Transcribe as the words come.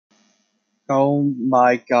Oh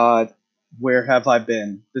my god, where have I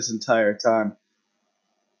been this entire time?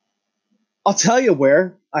 I'll tell you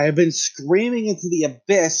where. I have been screaming into the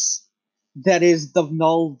abyss that is the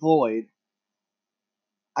null void.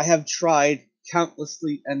 I have tried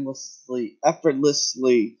countlessly, endlessly,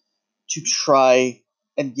 effortlessly to try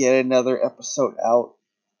and get another episode out.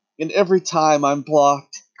 And every time I'm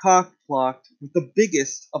blocked, cock blocked, with the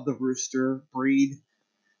biggest of the rooster breed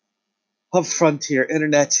of Frontier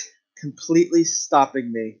Internet completely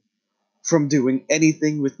stopping me from doing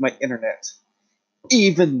anything with my internet.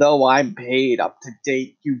 Even though I'm paid up to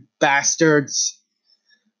date, you bastards.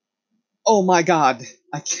 Oh my god,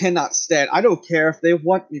 I cannot stand. I don't care if they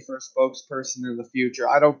want me for a spokesperson in the future.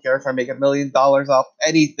 I don't care if I make $1 million off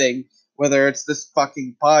anything, whether it's this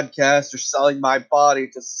fucking podcast or selling my body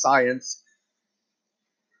to science.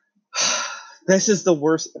 This is the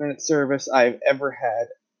worst internet service I've ever had,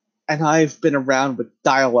 and I've been around with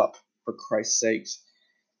dial up, for Christ's sakes.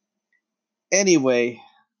 Anyway,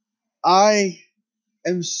 I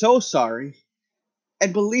am so sorry.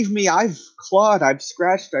 And believe me, I've clawed, I've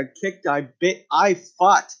scratched, I've kicked, I bit, I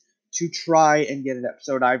fought to try and get an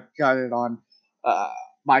episode. I've got it on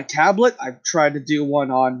my tablet. I've tried to do one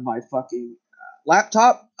on my fucking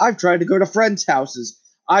laptop. I've tried to go to friends' houses.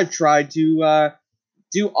 I've tried to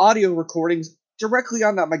do audio recordings directly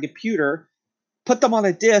on my computer, put them on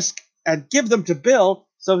a disc, and give them to Bill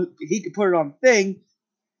so he could put it on the thing.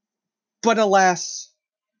 But alas,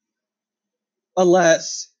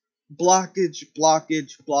 blockage,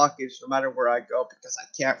 blockage, blockage, no matter where I go, because I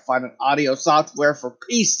can't find an audio software for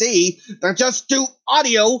PC that just do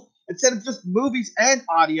audio instead of just movies and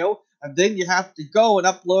audio. And then you have to go and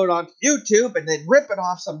upload onto YouTube and then rip it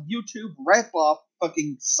off some YouTube rip-off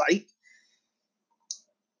fucking site.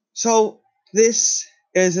 So this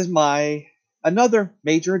is my another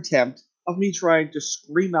major attempt of me trying to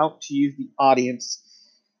scream out to you, the audience,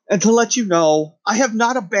 and to let you know I have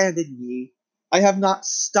not abandoned ye. I have not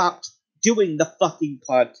stopped doing the fucking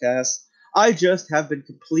podcast. I just have been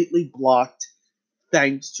completely blocked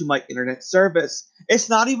thanks to my internet service. It's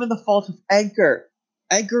not even the fault of Anchor.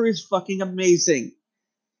 Anchor is fucking amazing.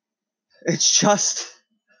 It's just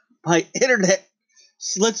my internet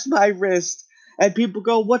slits my wrist and people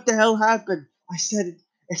go, "What the hell happened?" I said,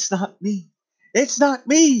 "It's not me. It's not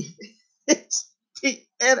me. It's the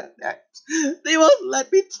internet. They won't let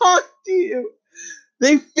me talk to you.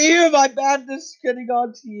 They fear my madness getting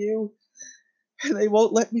onto you. And they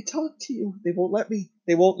won't let me talk to you. They won't let me.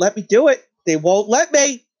 They won't let me do it. They won't let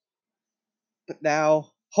me." But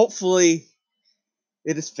now, hopefully,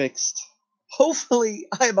 it is fixed. Hopefully,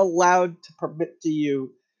 I am allowed to permit to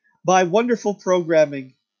you my wonderful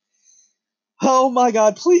programming. Oh my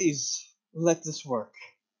god, please, let this work.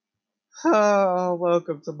 Oh,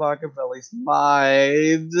 welcome to Machiavelli's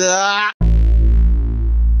Mind.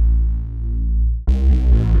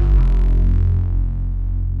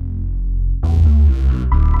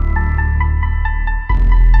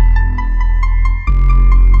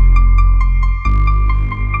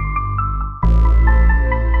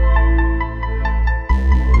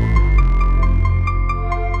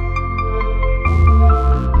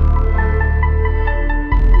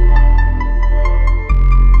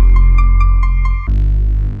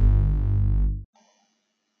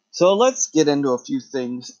 So let's get into a few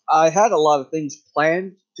things. I had a lot of things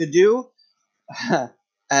planned to do, and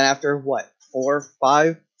after what, 4,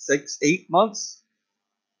 5, 6, 8 months,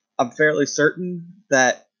 I'm fairly certain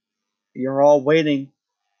that you're all waiting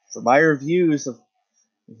for my reviews of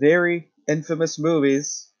very infamous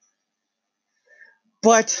movies.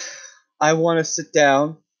 But I want to sit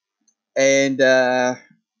down and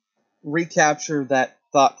recapture that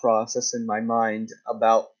thought process in my mind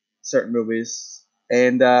about certain movies,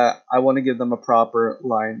 and I want to give them a proper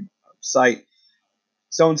line of sight.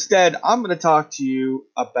 So instead, I'm going to talk to you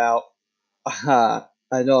about. I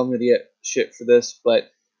know I'm going to get shit for this, but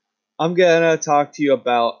I'm going to talk to you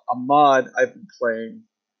about a mod I've been playing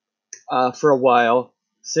for a while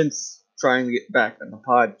since trying to get back on the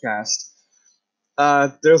podcast.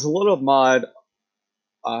 There's a little mod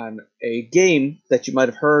on a game that you might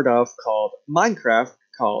have heard of called Minecraft,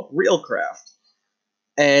 called Realcraft.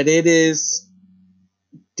 And it is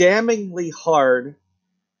damningly hard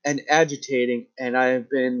and agitating, and I have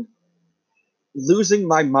been losing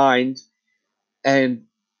my mind and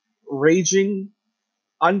raging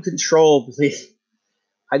uncontrollably.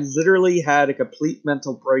 I literally had a complete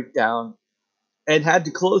mental breakdown and had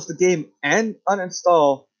to close the game and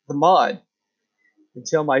uninstall the mod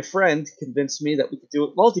until my friend convinced me that we could do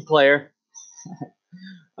it multiplayer.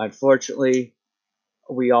 Unfortunately,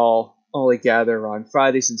 we all only gather on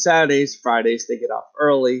Fridays and Saturdays. Fridays they get off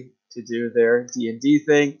early, to do their D&D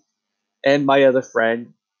thing, and my other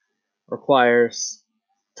friend requires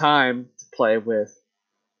time to play with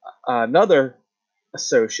another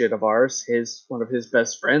associate of ours, one of his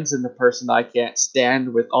best friends, and the person I can't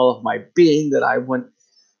stand with all of my being that I wouldn't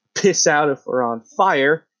piss out if we're on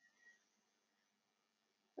fire.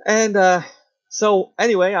 And so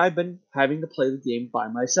anyway, I've been having to play the game by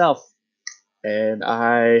myself. And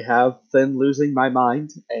I have been losing my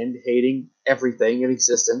mind and hating everything in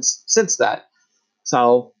existence since that.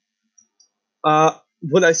 So,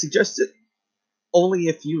 would I suggest it only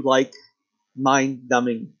if you like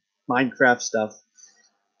mind-numbing Minecraft stuff?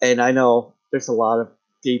 And I know there's a lot of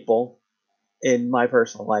people in my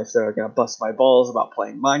personal life that are going to bust my balls about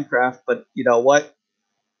playing Minecraft, but you know what?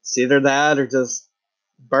 It's either that or just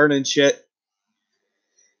burning shit.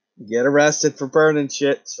 Get arrested for burning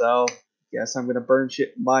shit, so guess I'm going to burn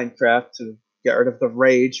shit in Minecraft to get rid of the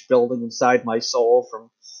rage building inside my soul from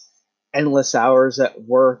endless hours at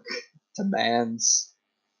work, demands,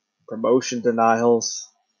 promotion denials,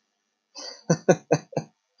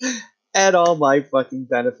 and all my fucking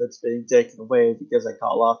benefits being taken away because I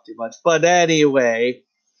call off too much. But anyway,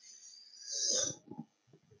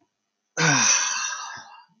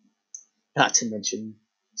 not to mention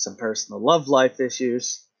some personal love life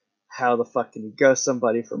issues. How the fuck can you ghost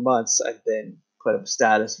somebody for months and then put up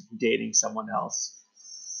status of dating someone else?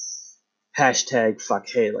 Hashtag fuck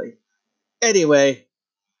Haley. Anyway,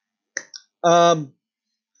 let's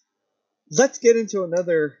get into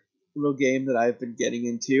another little game that I've been getting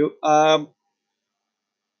into. I've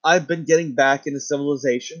been getting back into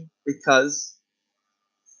Civilization because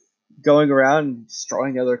going around and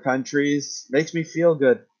destroying other countries makes me feel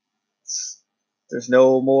good. There's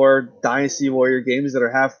no more Dynasty Warrior games that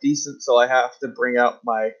are half decent, so I have to bring out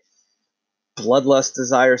my bloodlust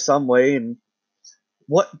desire some way, and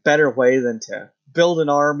what better way than to build an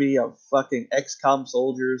army of fucking XCOM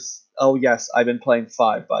soldiers? Oh yes, I've been playing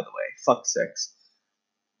 5, by the way. Fuck 6.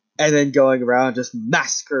 And then going around just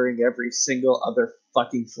massacring every single other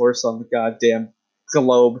fucking force on the goddamn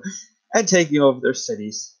globe and taking over their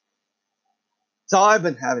cities. So I've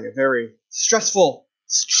been having a very stressful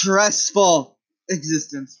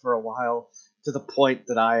existence for a while, to the point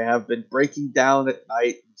that I have been breaking down at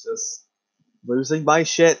night and just losing my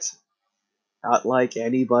shit. Not like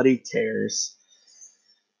anybody cares.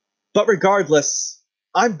 But regardless,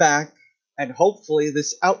 I'm back, and hopefully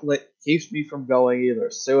this outlet keeps me from going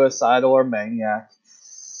either suicidal or maniac.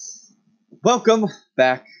 Welcome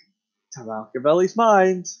back to Machiavelli's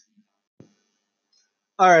Mind.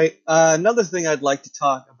 Alright, another thing I'd like to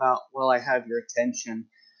talk about while I have your attention.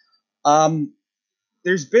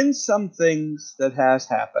 There's been some things that has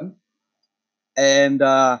happened, and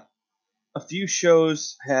a few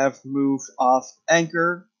shows have moved off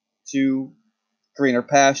Anchor to greener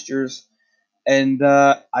pastures, and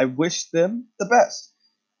I wish them the best.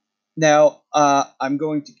 Now, I'm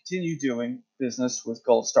going to continue doing business with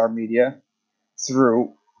Gold Star Media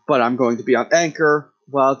but I'm going to be on Anchor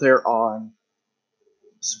while they're on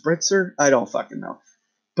Spritzer. I don't fucking know.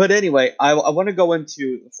 But anyway, I want to go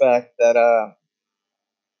into the fact that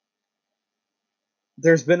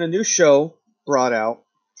there's been a new show brought out.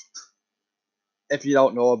 If you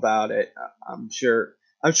don't know about it, I'm sure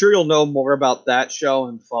you'll know more about that show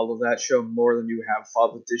and follow that show more than you have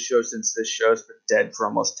followed this show, since this show's been dead for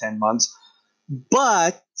almost 10 months.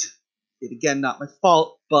 But, again, not my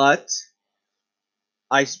fault, but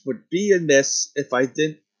I would be amiss if I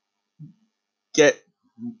didn't get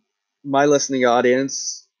my listening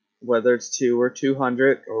audience, whether it's 2 or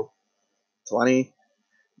 200 or 20,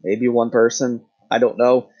 maybe one person, I don't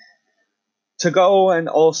know, to go and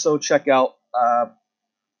also check out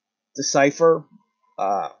Decipher.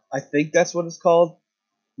 I think that's what it's called.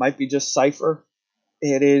 Might be just Cipher.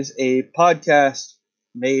 It is a podcast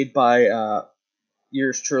made by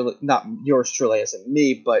yours truly, not yours truly as in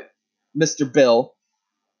me, but Mr. Bill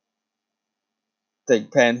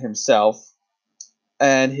Thigpen himself,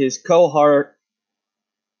 and his co-host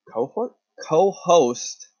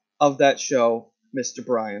of that show, Mr.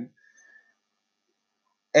 Brian.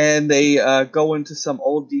 And they go into some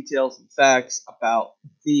old details and facts about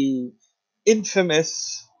the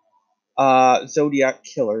infamous Zodiac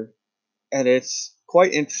Killer, and it's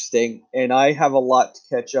quite interesting, and I have a lot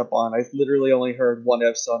to catch up on. I've literally only heard one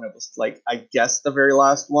episode, and it was, like, I guess the very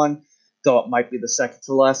last one, though it might be the second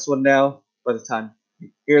to last one now, by the time you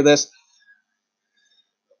hear this,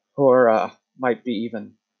 or might be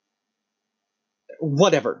even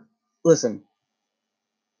whatever. Listen,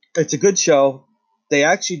 it's a good show. They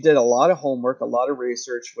actually did a lot of homework, a lot of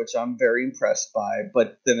research, which I'm very impressed by.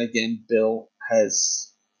 But then again, Bill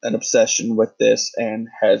has an obsession with this and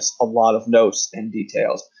has a lot of notes and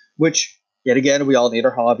details, which, yet again, we all need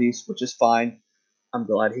our hobbies, which is fine. I'm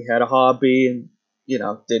glad he had a hobby and,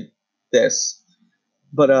 did this.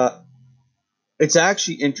 But it's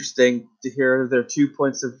actually interesting to hear their 2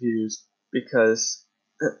 points of views because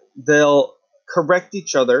they'll correct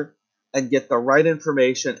each other and get the right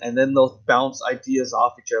information, and then they'll bounce ideas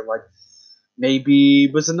off each other. Like, maybe he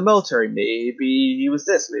was in the military, maybe he was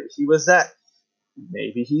this, maybe he was that,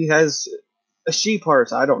 maybe he has a sheep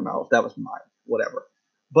heart. I don't know if that was mine, whatever.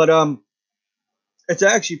 But it's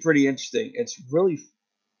actually pretty interesting. It's really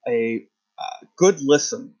a good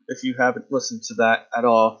listen if you haven't listened to that at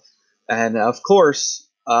all. And of course,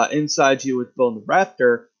 Inside You with Bill the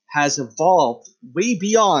Raptor has evolved way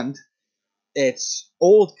beyond its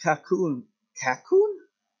old cocoon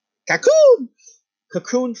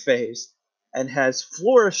cocoon phase and has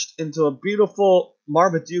flourished into a beautiful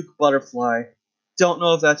Marmaduke butterfly. Don't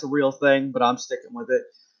know if that's a real thing, but I'm sticking with it.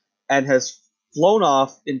 And has flown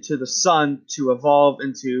off into the sun to evolve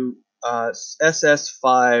into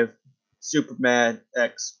SS5 Superman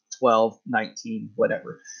X12 19,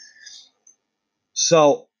 whatever.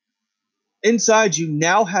 So, Inside You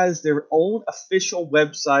now has their own official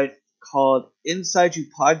website called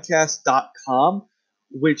InsideYouPodcast.com,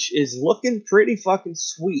 which is looking pretty fucking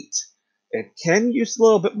sweet. It can use a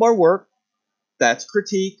little bit more work. That's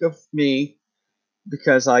critique of me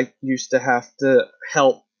because I used to have to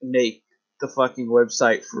help make the fucking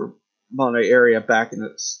website for Monterey area back in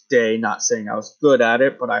the day. Not saying I was good at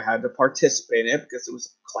it, but I had to participate in it because it was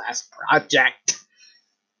a class project.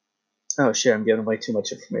 Oh shit, I'm giving away too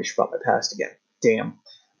much information about my past again. Damn.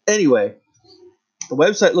 Anyway, the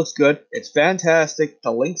website looks good. It's fantastic.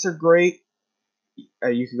 The links are great.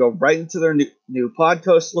 You can go right into their new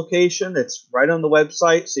podcast location. It's right on the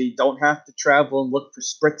website, so you don't have to travel and look for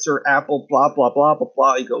Spritzer, Apple, blah, blah, blah, blah,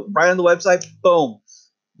 blah. You go right on the website, boom,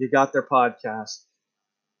 you got their podcast.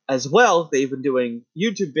 As well, they've been doing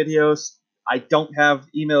YouTube videos. I don't have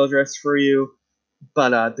email address for you,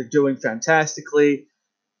 but they're doing fantastically.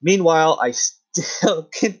 Meanwhile, I still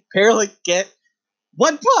can barely get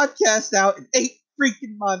one podcast out in 8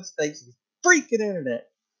 freaking months thanks to the freaking internet.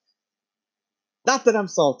 Not that I'm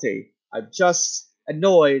salty. I'm just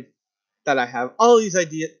annoyed that I have all these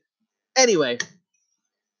ideas. Anyway,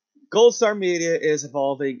 Gold Star Media is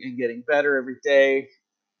evolving and getting better every day.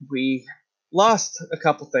 We lost a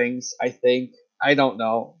couple things, I think. I don't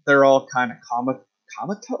know. They're all kind of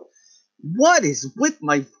comatose. What is with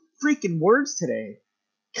my freaking words today?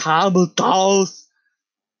 Comatose.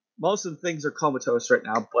 Most of the things are comatose right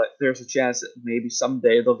now, but there's a chance that maybe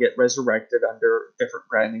someday they'll get resurrected under different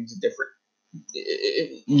brandings and different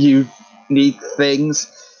unique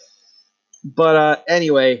things. But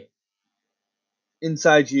anyway,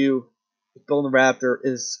 Inside You, Bill the Raptor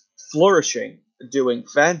is flourishing, doing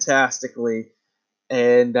fantastically,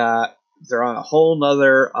 and they're on a whole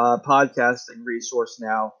nother podcasting resource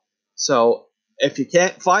now. So if you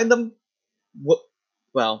can't find them,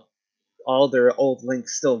 well, all their old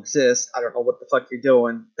links still exist. I don't know what the fuck you're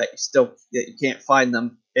doing that you can't find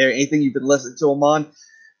them. Anything you've been listening to them on,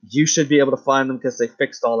 you should be able to find them because they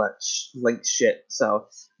fixed all that link shit. So,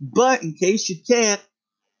 but in case you can't,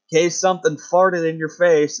 in case something farted in your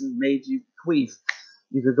face and made you queef,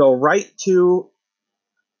 you could go right to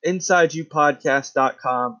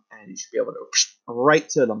InsideYouPodcast.com and you should be able to right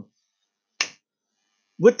to them.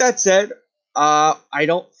 With that said, I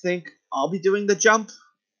don't think I'll be doing the jump.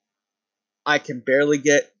 I can barely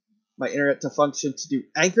get my internet to function to do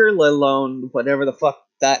Anchor, let alone whatever the fuck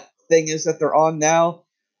that thing is that they're on now.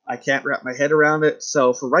 I can't wrap my head around it.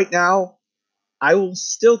 So for right now, I will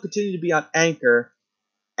still continue to be on Anchor,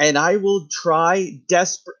 and I will try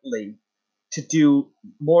desperately to do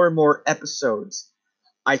more and more episodes.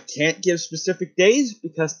 I can't give specific days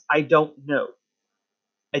because I don't know.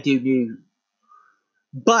 I do know.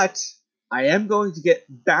 But I am going to get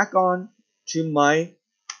back on to my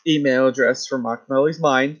email address for Mark Melly's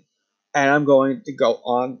Mind, and I'm going to go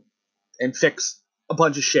on and fix a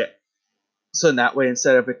bunch of shit. So in that way,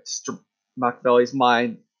 instead of it's Mark Melly's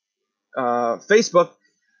Mind Facebook,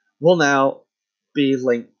 will now be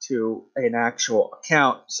linked to an actual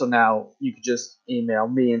account. So now you can just email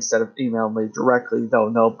me instead of email me directly, though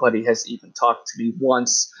nobody has even talked to me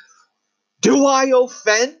once. Do I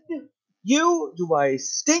offend you? Do I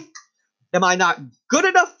stink? Am I not good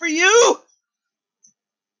enough for you?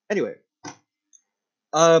 Anyway,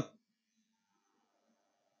 I'm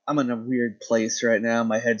in a weird place right now.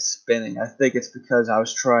 My head's spinning. I think it's because I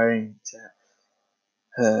was trying to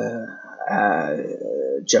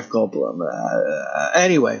Jeff Goldblum.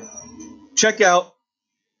 Anyway, check out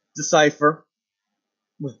Decipher.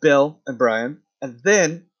 with Bill and Brian, and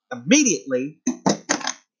then immediately,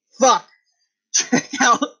 fuck, check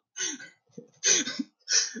out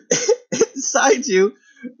inside you,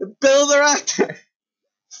 Bill the Raptor.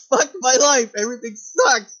 Fuck my life, everything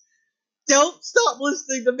sucks. Don't stop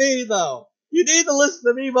listening to me, though. You need to listen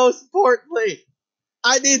to me most importantly.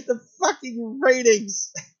 I need the fucking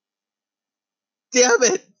ratings. Damn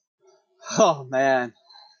it. Oh, man.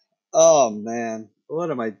 Oh, man.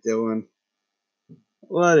 What am I doing?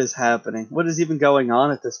 What is happening? What is even going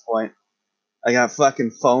on at this point? I got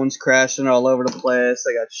fucking phones crashing all over the place.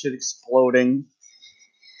 I got shit exploding.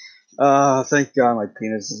 Oh, thank God my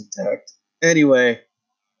penis is intact. Anyway,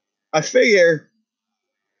 I figure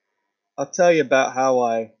I'll tell you about how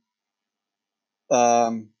I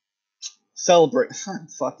celebrate. I'm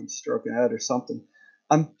fucking stroking out or something.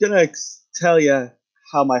 I'm gonna tell you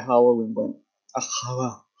how my Halloween went.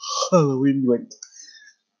 Halloween went.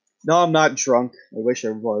 No, I'm not drunk. I wish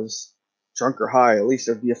I was. Drunk or high, at least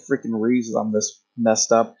there'd be a freaking reason I'm this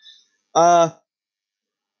messed up.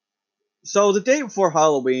 So the day before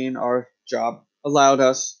Halloween, our job allowed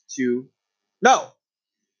us to. No!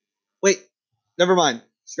 Wait, never mind.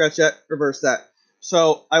 Scratch that, reverse that.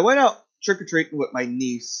 So I went out trick or treating with my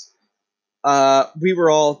niece. We were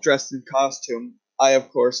all dressed in costume. I, of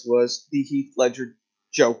course, was the Heath Ledger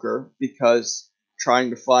Joker because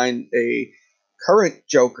trying to find a current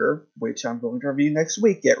Joker, which I'm going to review next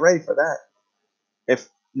week. Get ready for that. If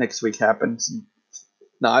next week happens.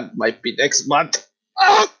 Not, it might be next month.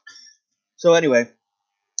 Ah! So anyway,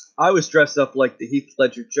 I was dressed up like the Heath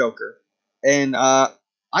Ledger Joker. And I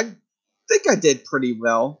think I did pretty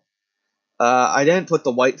well. I didn't put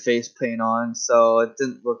the white face paint on, so it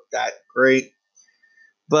didn't look that great.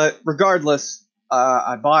 But regardless,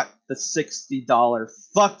 I bought the $60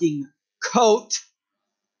 fucking coat,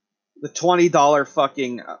 the $20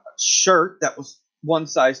 fucking shirt that was one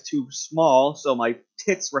size too small, so my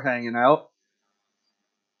tits were hanging out,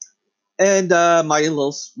 and my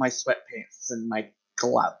sweatpants and my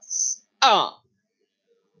gloves.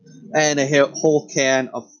 And a whole can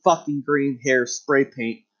of fucking green hair spray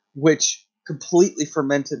paint, which completely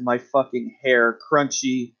fermented my fucking hair,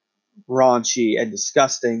 crunchy, raunchy, and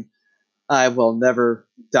disgusting. I will never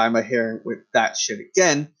dye my hair with that shit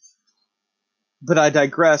again. But I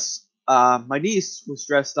digress. My niece was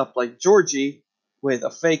dressed up like Georgie with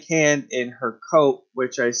a fake hand in her coat,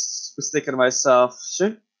 which I was thinking to myself,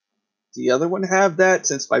 shouldn't the other one have that?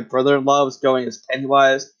 Since my brother-in-law was going as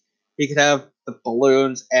Pennywise, he could have the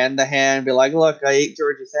balloons and the hand, be like, look, I ate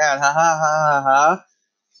Georgie's hand, ha ha ha ha ha.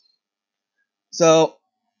 So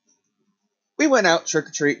we went out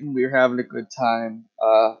trick-or-treating, we were having a good time.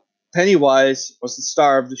 Pennywise was the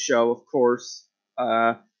star of the show, of course.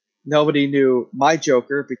 Nobody knew my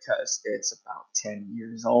Joker because it's about 10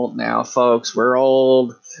 years old now, folks. We're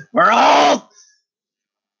old. We're old!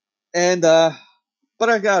 And, but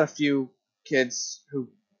I got a few kids who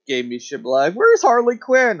gave me shit like, where's Harley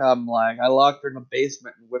Quinn? I'm like, I locked her in the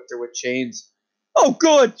basement and whipped her with chains. Oh,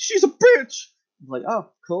 good! She's a bitch! I'm like,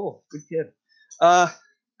 oh, cool. Good kid. Uh,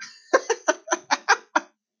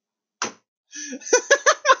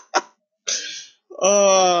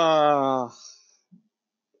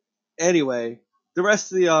 Anyway, the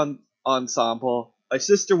rest of the ensemble. My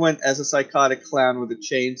sister went as a psychotic clown with a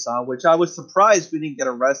chainsaw, which I was surprised we didn't get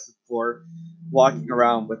arrested for, walking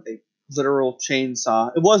around with a literal chainsaw.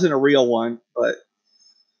 It wasn't a real one, but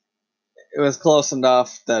it was close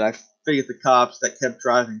enough that I figured the cops that kept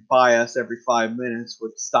driving by us every 5 minutes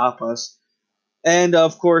would stop us. And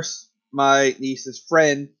of course, my niece's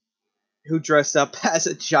friend, who dressed up as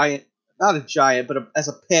a giant, not a giant, but as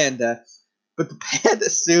a panda. But the panda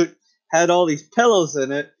suit had all these pillows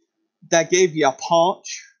in it that gave you a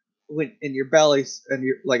paunch in your belly, and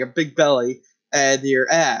your like a big belly, and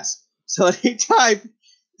your ass. So anytime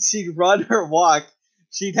she'd run or walk,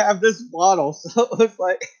 she'd have this model. So it was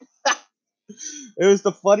like, it was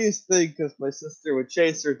the funniest thing because my sister would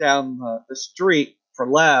chase her down the street for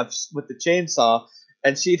laughs with the chainsaw,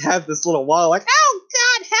 and she'd have this little waddle like, "Oh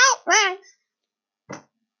God, help me!"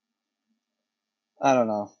 I don't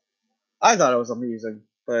know. I thought it was amusing,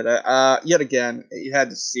 but yet again, you had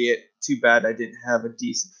to see it. Too bad I didn't have a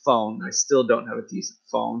decent phone. I still don't have a decent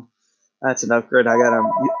phone. That's an upgrade. I gotta.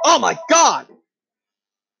 Oh my God!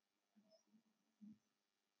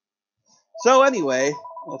 So anyway,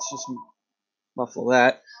 let's just muffle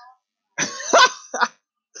that.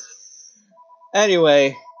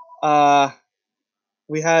 Anyway,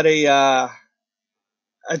 we had a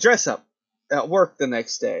dress up at work the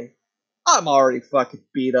next day. I'm already fucking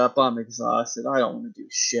beat up. I'm exhausted. I don't want to do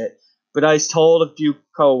shit. But I told a few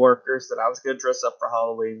coworkers that I was going to dress up for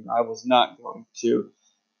Halloween. I was not going to.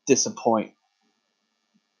 disappoint.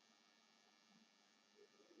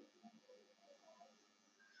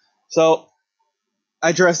 So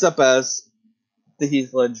I dressed up as the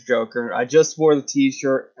Heath Ledger Joker. I just wore the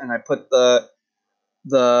T-shirt and I put the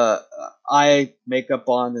eye makeup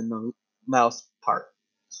on in the mouse part.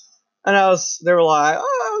 And they were like,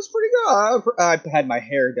 oh, that was pretty good. I had my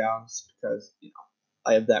hair down because,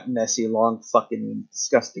 I have that messy, long, fucking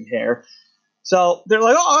disgusting hair. So they're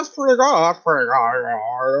like, oh, that's pretty good. That's pretty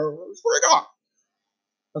good. It's pretty good. I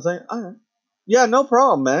was like, all right. Yeah, no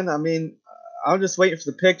problem, man. I mean, I'm just waiting for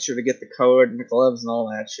the picture to get the code and the gloves and all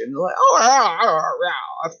that shit. And they're like, oh, yeah,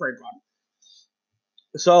 that's pretty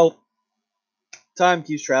good. So time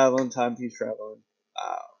keeps traveling.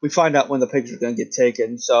 We find out when the picture's going to get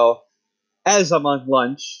taken. So as I'm on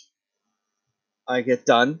lunch, I get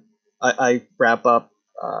done. I wrap up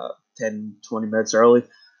 10, 20 minutes early,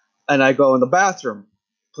 and I go in the bathroom,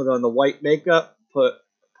 put on the white makeup, put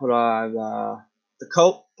on the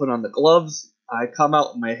coat, put on the gloves. I come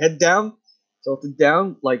out with my head down, tilted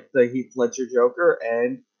down like the Heath Ledger Joker,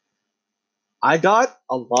 and I got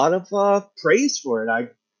a lot of praise for it. I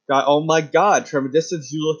got, oh my god, from a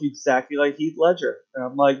distance you look exactly like Heath Ledger. And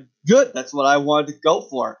I'm like, good, that's what I wanted to go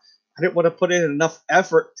for. I didn't want to put in enough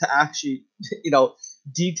effort to actually,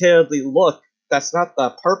 detailedly look. That's not the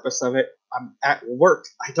purpose of it. I'm at work.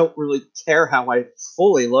 I don't really care how I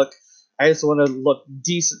fully look. I just want to look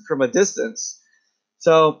decent from a distance.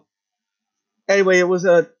 So, anyway,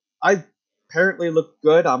 I apparently looked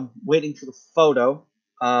good. I'm waiting for the photo.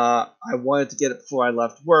 I wanted to get it before I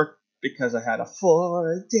left work because I had a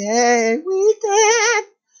 4-day weekend.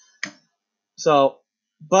 So,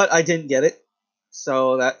 but I didn't get it.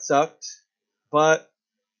 So that sucked. But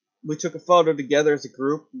we took a photo together as a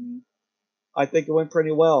group, and I think it went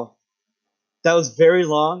pretty well. That was very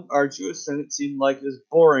long, arduous, and it seemed like it was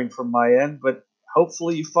boring from my end, but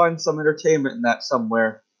hopefully you find some entertainment in that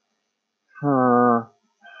somewhere. Huh.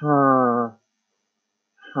 Huh.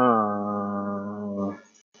 Huh.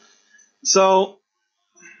 So,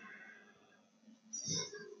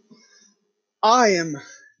 I am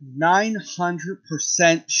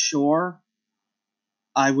 900% sure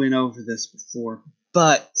I went over this before,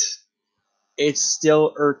 but it's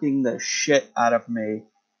still irking the shit out of me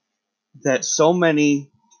that so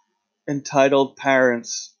many entitled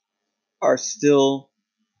parents are still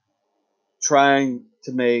trying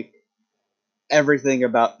to make everything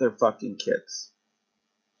about their fucking kids.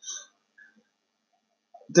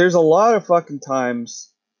 There's a lot of fucking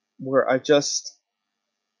times where I just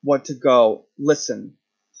want to go, listen,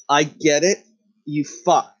 I get it. You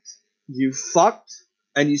fucked. You fucked,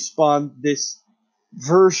 and you spawned this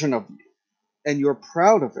version of you, and you're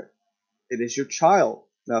proud of it. It is your child.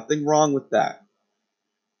 Nothing wrong with that.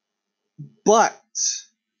 But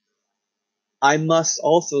I must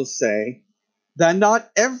also say that not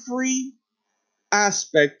every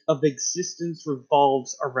aspect of existence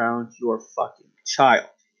revolves around your fucking child.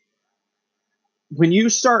 When you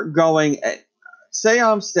start going at, say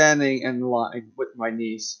I'm standing in line with my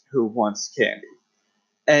niece who wants candy,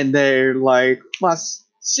 and they're like, well,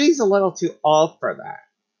 she's a little too old for that.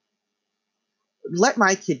 Let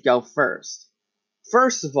my kid go first.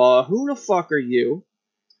 First of all, who the fuck are you?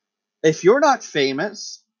 If you're not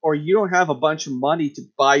famous, or you don't have a bunch of money to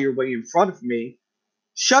buy your way in front of me,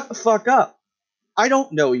 shut the fuck up. I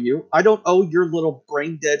don't know you. I don't owe your little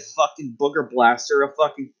brain dead fucking booger blaster a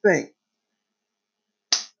fucking thing.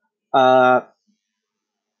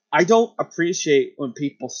 I don't appreciate when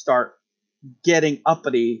people start getting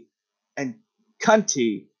uppity and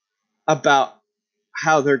cunty about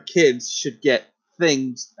how their kids should get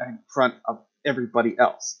things in front of everybody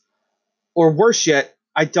else. Or worse yet,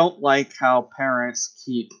 I don't like how parents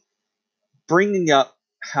keep bringing up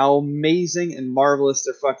how amazing and marvelous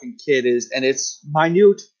their fucking kid is, and it's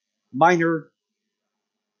minor,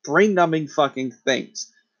 brain-numbing fucking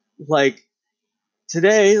things. Like,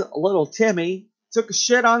 today, little Timmy took a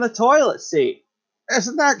shit on the toilet seat.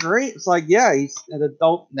 Isn't that great? It's like, yeah, he's an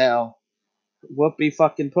adult now. Whoopee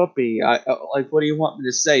fucking poopy. Like, what do you want me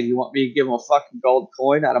to say? Do you want me to give him a fucking gold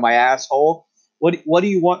coin out of my asshole? What do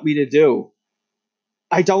you want me to do?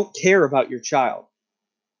 I don't care about your child.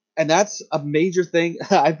 And that's a major thing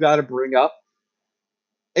I've got to bring up,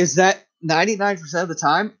 is that 99% of the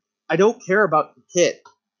time, I don't care about the kid.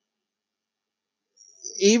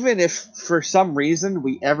 Even if for some reason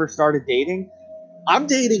we ever started dating, I'm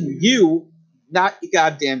dating you, not the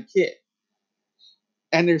goddamn kid.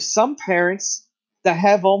 And there's some parents that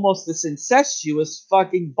have almost this incestuous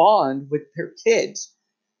fucking bond with their kids.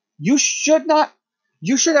 You should not.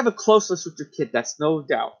 You should have a closeness with your kid. That's no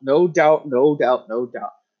doubt. No doubt, no doubt, no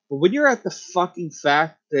doubt. But when you're at the fucking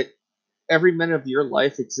fact that every minute of your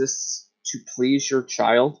life exists to please your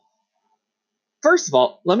child, first of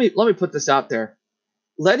all, let me put this out there.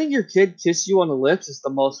 Letting your kid kiss you on the lips is the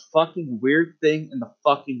most fucking weird thing in the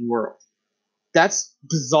fucking world. That's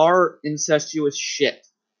bizarre, incestuous shit.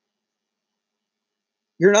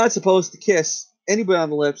 You're not supposed to kiss anybody on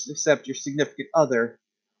the lips except your significant other,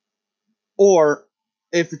 or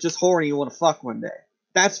if you're just horny, you want to fuck one day.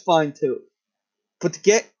 That's fine too. But to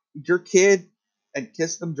get your kid and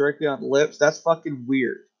kiss them directly on the lips, that's fucking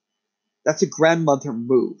weird. That's a grandmother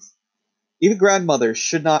move. Even grandmothers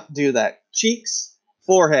should not do that. Cheeks,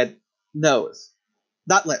 forehead, nose.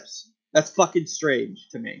 Not lips. That's fucking strange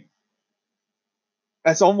to me.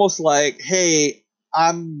 That's almost like, hey,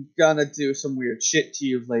 I'm gonna do some weird shit to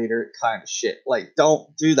you later kind of shit. Like, don't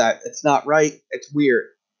do that. It's not right. It's weird.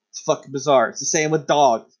 It's fucking bizarre. It's the same with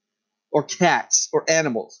dogs or cats or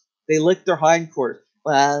animals. They lick their hindquarters.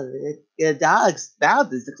 Well, a dog's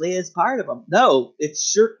mouth is the cleanest part of them. No, it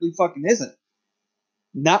certainly fucking isn't.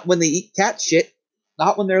 Not when they eat cat shit.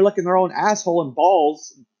 Not when they're licking their own asshole and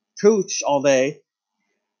balls and cooch all day.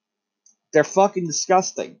 They're fucking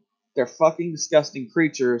disgusting. They're fucking disgusting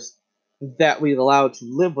creatures that we allow to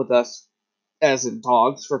live with us, as in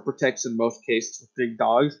dogs, for protection in most cases with big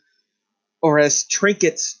dogs, or as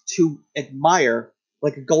trinkets to admire,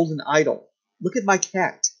 like a golden idol. Look at my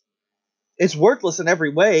cat. It's worthless in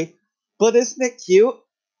every way, but isn't it cute?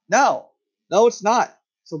 No. No, it's not.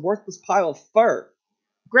 It's a worthless pile of fur.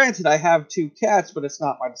 Granted, I have 2 cats, but it's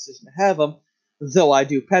not my decision to have them, though I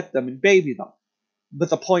do pet them and baby them. But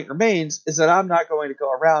the point remains is that I'm not going to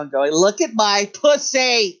go around going, look at my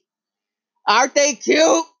pussy! Aren't they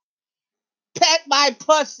cute? Pet my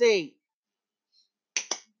pussy!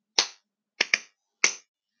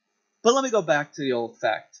 But let me go back to the old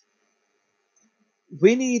fact.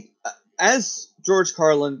 We need, as George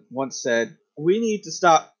Carlin once said, we need to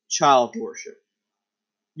stop child worship.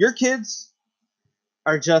 Your kids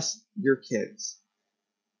are just your kids.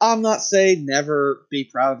 I'm not saying never be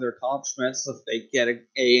proud of their accomplishments if they get an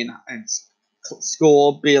A in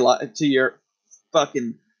school. Be like to your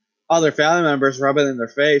fucking other family members, rub it in their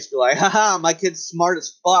face. Be like, haha, my kid's smart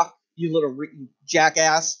as fuck, you little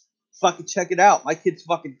jackass. Fucking check it out. My kid's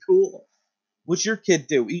fucking cool. What's your kid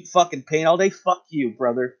do? Eat fucking paint all day? Fuck you,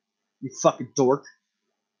 brother. You fucking dork.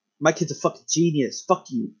 My kid's a fucking genius. Fuck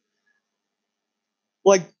you.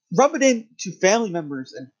 Like, rub it into family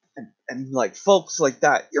members and like folks like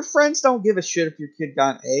that. Your friends don't give a shit if your kid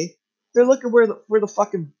got an A. They're looking where the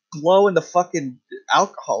fucking blow and the fucking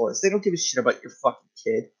alcohol is. They don't give a shit about your fucking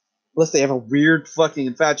kid. Unless they have a weird fucking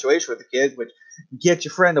infatuation with the kid, which get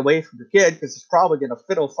your friend away from your kid because it's probably gonna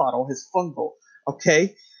fiddle faddle his fungal.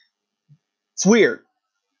 Okay? It's weird.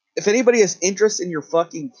 If anybody has interest in your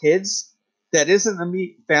fucking kids that isn't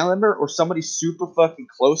a family member or somebody super fucking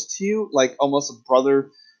close to you, like almost a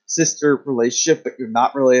brother sister relationship, but you're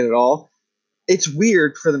not related at all, it's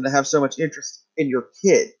weird for them to have so much interest in your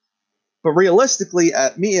kid. But realistically,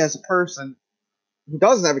 me as a person who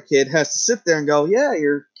doesn't have a kid has to sit there and go, yeah,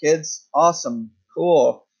 your kid's awesome,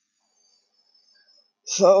 cool.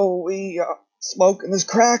 So we smoking this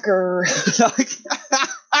cracker.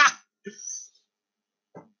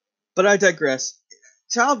 But I digress.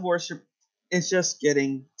 Child worship is just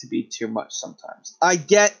getting to be too much sometimes. I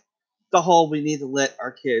get the whole we need to let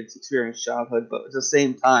our kids experience childhood, but at the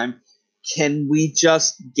same time, can we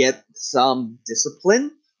just get some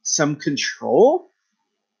discipline, some control?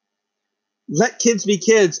 Let kids be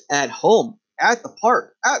kids at home, at the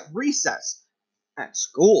park, at recess, at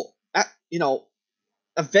school, at,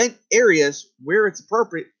 event areas where it's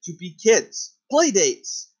appropriate to be kids. Play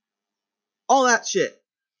dates. All that shit.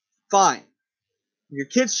 Fine. Your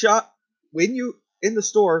kid's shop, when you in the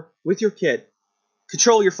store with your kid,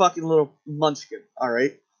 control your fucking little munchkin,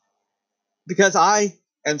 alright? Because I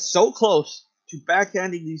am so close to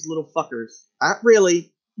backhanding these little fuckers. Not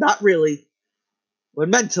really, but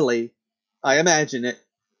mentally, I imagine it.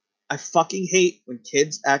 I fucking hate when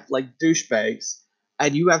kids act like douchebags,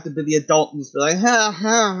 and you have to be the adult and just be like, ha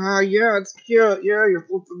ha ha, yeah, it's cute, yeah, you're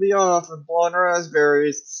flipping me off and blowing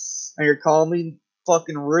raspberries, and you're calling me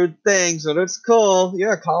fucking rude things, and it's cool.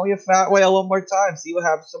 Yeah, call me a fat whale one more time, see what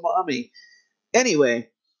happens to mommy. Anyway,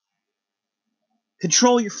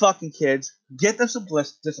 control your fucking kids, get them some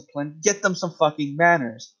discipline, get them some fucking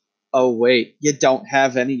manners. Oh wait, you don't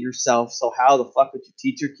have any yourself, so how the fuck would you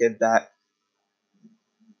teach your kid that?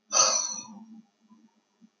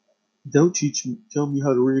 Don't tell me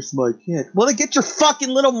how to raise my kid. Well, then get your fucking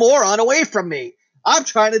little moron away from me. I'm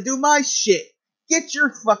trying to do my shit. Get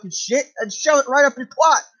your fucking shit and shove it right up your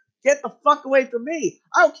twat. Get the fuck away from me.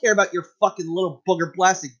 I don't care about your fucking little booger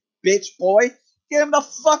blasted bitch boy. Get them the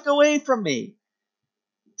fuck away from me.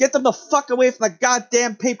 Get them the fuck away from the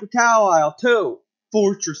goddamn paper towel aisle, too.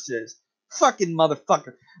 Fortresses. Fucking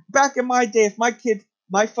motherfucker. Back in my day, if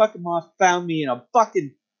my fucking mom found me in a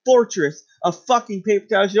fucking fortress of fucking paper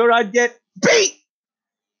towels, you know what I'd get? Beat!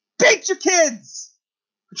 Beat your kids!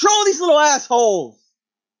 Control these little assholes!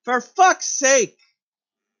 For fuck's sake!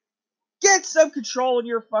 Get some control in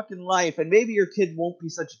your fucking life, and maybe your kid won't be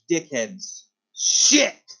such dickheads.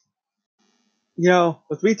 Shit! You know,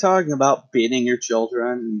 with me talking about beating your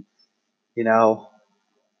children, you know,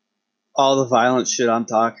 all the violent shit I'm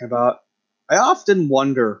talking about, I often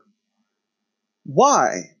wonder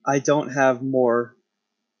why I don't have more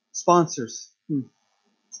sponsors.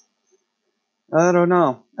 I don't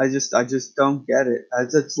know. I just don't get it.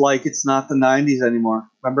 It's like it's not the '90s anymore.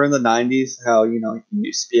 Remember in the '90s how you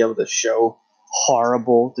used to be able to show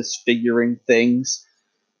horrible, disfiguring things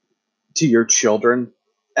to your children,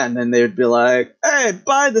 and then they'd be like, "Hey,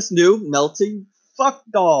 buy this new melting fuck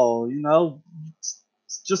doll.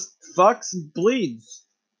 Just fucks and bleeds,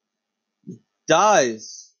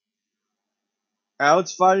 dies. Now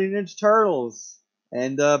it's fighting Ninja Turtles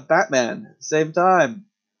and Batman at the same time.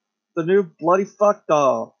 The new bloody fuck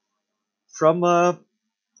doll from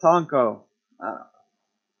Tonko. Uh,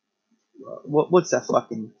 what's that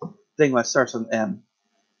fucking thing that starts with M?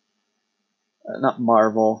 Not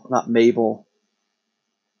Marvel, not Mabel.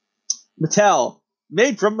 Mattel.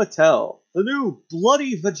 Made from Mattel. The new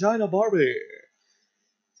bloody vagina Barbie.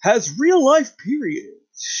 Has real life periods.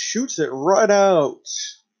 Shoots it right out.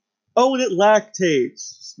 Oh, and it lactates.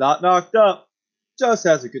 It's not knocked up. Just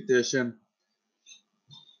has a condition.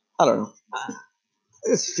 I don't know. I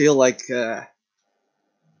just feel like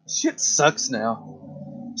shit sucks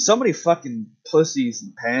now. So many fucking pussies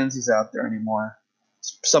and pansies out there anymore.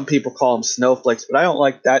 Some people call them snowflakes, but I don't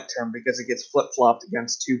like that term because it gets flip flopped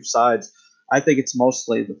against two sides. I think it's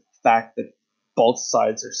mostly the fact that both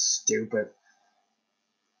sides are stupid.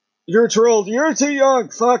 You're too old. You're too young.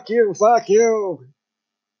 Fuck you. Fuck you.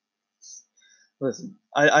 Listen,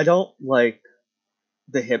 I don't like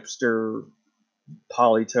the hipster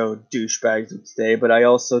polytoad douchebags of today, but I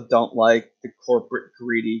also don't like the corporate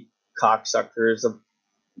greedy cocksuckers of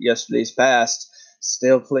yesterday's past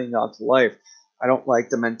still clinging on to life. I don't like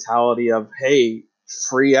the mentality of, hey,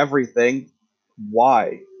 free everything.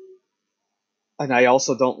 Why? And I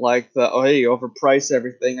also don't like the, oh, hey, overprice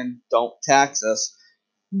everything and don't tax us.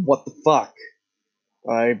 What the fuck?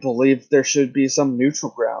 I believe there should be some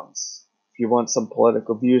neutral grounds. If you want some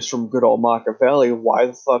political views from good old Machiavelli, why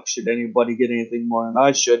the fuck should anybody get anything more than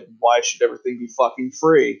I should? Why should everything be fucking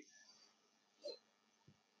free?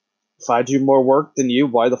 If I do more work than you,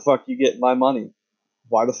 why the fuck you get my money?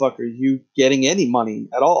 Why the fuck are you getting any money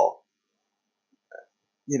at all?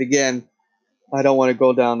 Yet again, I don't want to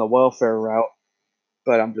go down the welfare route,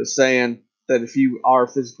 but I'm just saying that if you are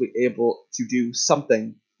physically able to do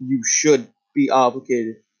something, you should be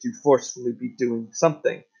obligated to forcefully be doing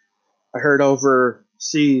something. I heard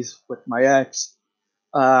overseas with my ex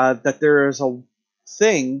that there is a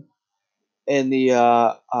thing in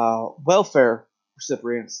the welfare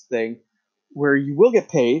recipients thing where you will get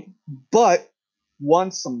paid, but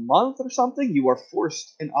once a month or something, you are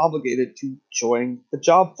forced and obligated to join the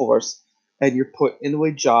job force, and you're put into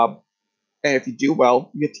a job. And if you do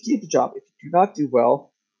well, you get to keep the job. If you do not do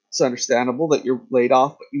well, it's understandable that you're laid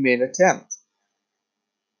off, but you made an attempt.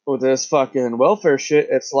 With this fucking welfare shit,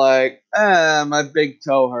 it's like, my big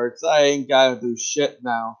toe hurts. I ain't gotta do shit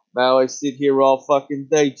now. Now I sit here all fucking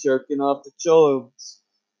day jerking off the children's.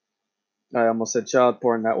 I almost said child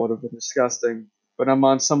porn. That would have been disgusting. But I'm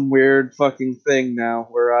on some weird fucking thing now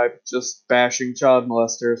where I'm just bashing child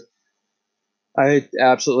molesters. I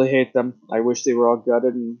absolutely hate them. I wish they were all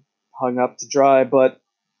gutted and hung up to dry, but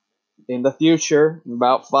in the future, in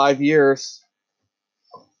about 5 years,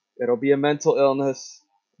 it'll be a mental illness.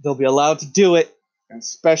 They'll be allowed to do it in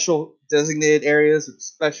special designated areas with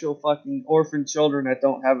special fucking orphan children that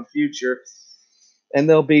don't have a future, and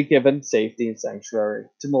they'll be given safety and sanctuary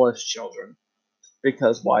to molest children.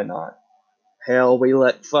 Because why not? Hell, we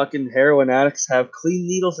let fucking heroin addicts have clean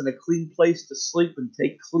needles and a clean place to sleep and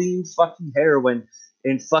take clean fucking heroin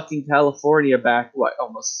in fucking California back, what,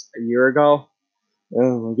 almost a year ago?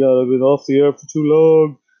 Oh my god, I've been off the air for too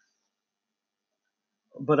long.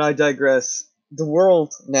 But I digress. The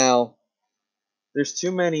world now, there's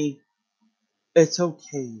too many it's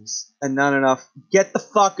okays and not enough. Get the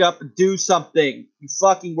fuck up and do something. You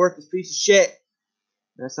fucking worthless piece of shit.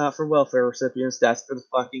 That's not for welfare recipients, that's for the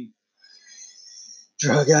fucking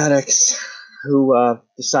drug addicts who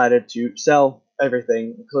decided to sell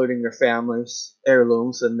everything, including their families'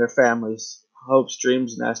 heirlooms and their families' hopes,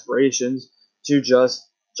 dreams, and aspirations to just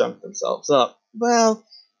junk themselves up. Well,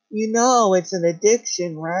 it's an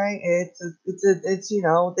addiction, right? It's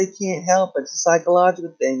they can't help it. It's a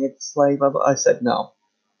psychological thing. It's like, blah, blah. I said, no,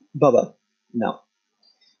 Bubba, no.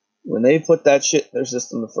 When they put that shit in their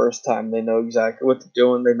system the first time, they know exactly what they're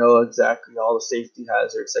doing. They know exactly all the safety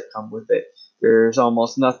hazards that come with it. There's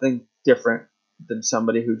almost nothing different than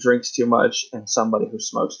somebody who drinks too much and somebody who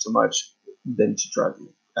smokes too much than to drug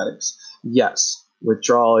addicts. Yes,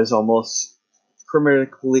 withdrawal is almost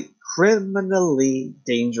criminally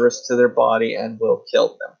dangerous to their body and will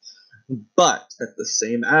kill them. But at the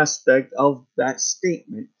same aspect of that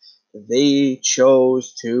statement, they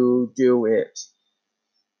chose to do it.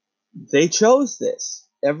 They chose this.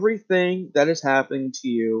 Everything that is happening to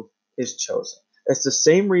you is chosen. It's the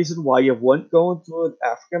same reason why you wouldn't go into an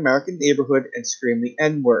African American neighborhood and scream the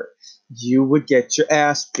N word. You would get your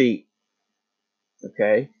ass beat.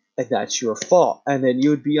 Okay? And that's your fault. And then you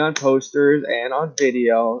would be on posters and on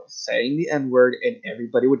video saying the N word, and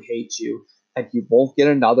everybody would hate you. And you won't get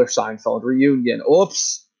another Seinfeld reunion.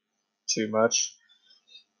 Oops! Too much.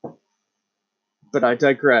 But I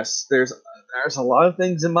digress. There's a lot of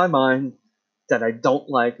things in my mind that I don't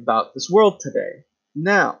like about this world today.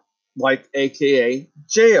 Now, like AKA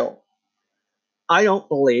jail. I don't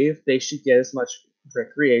believe they should get as much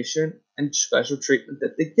recreation and special treatment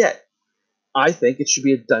that they get. I think it should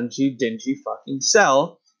be a dingy fucking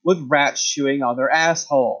cell with rats chewing on their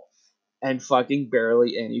asshole and fucking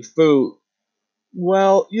barely any food.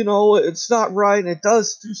 Well, it's not right and it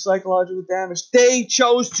does do psychological damage. They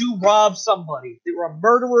chose to rob somebody. They were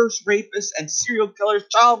murderers, rapists, and serial killers,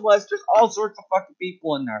 child molesters, all sorts of fucking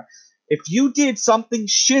people in there. If you did something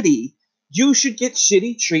shitty, you should get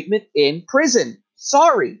shitty treatment in prison.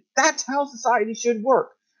 Sorry, that's how society should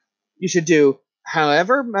work. You should do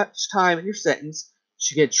however much time in your sentence, you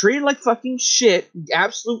should get treated like fucking shit,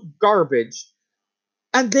 absolute garbage,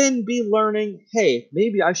 and then be learning, hey,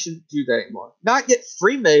 maybe I shouldn't do that anymore. Not get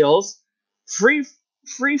free meals, free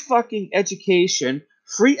fucking education,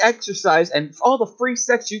 free exercise, and all the free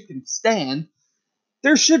sex you can stand.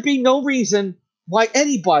 There should be no reason why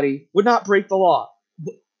anybody would not break the law.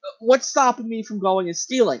 What's stopping me from going and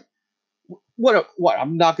stealing? What?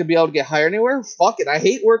 I'm not gonna be able to get hired anywhere? Fuck it. I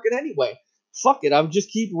hate working anyway. Fuck it. I'll just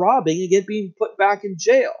keep robbing and get being put back in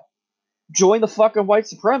jail. Join the fucking white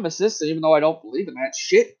supremacists, even though I don't believe in that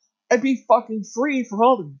shit, I'd be fucking free from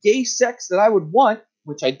all the gay sex that I would want,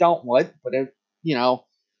 which I don't want, but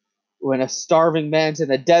when a starving man's in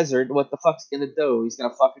the desert, what the fuck's he gonna do? He's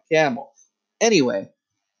gonna fuck a camel. Anyway,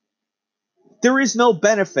 there is no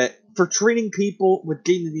benefit for treating people with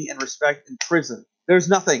dignity and respect in prison. There's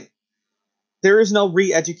nothing. There is no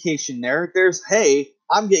re-education there. There's, hey,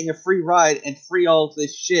 I'm getting a free ride and free all of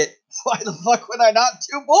this shit. Why the fuck would I not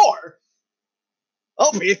do more?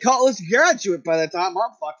 I'll be a college graduate by the time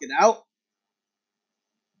I'm fucking out.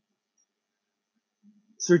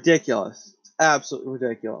 It's ridiculous. It's absolutely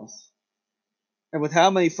ridiculous. And with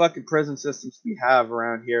how many fucking prison systems we have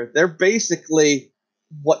around here, they're basically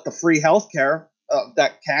what the free healthcare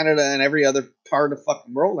that Canada and every other part of the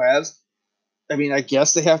fucking world has. I mean, I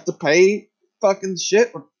guess they have to pay fucking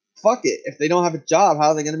shit, but fuck it. If they don't have a job, how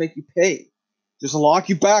are they going to make you pay? Just lock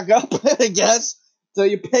you back up, I guess, till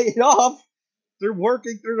you pay it off. They're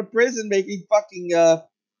working through the prison making fucking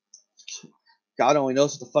God only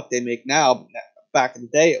knows what the fuck they make now. Back in the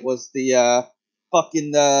day, it was the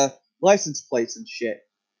fucking license plates and shit.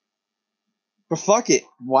 But fuck it,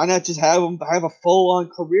 why not just have them have a full-on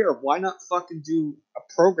career? Why not fucking do a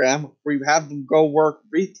program where you have them go work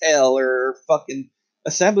retail or fucking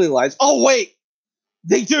assembly lines? Oh wait,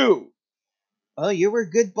 they do. Oh, you were a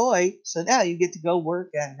good boy, so now you get to go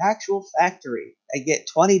work at an actual factory and get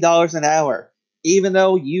 $20 an hour, even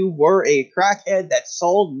though you were a crackhead that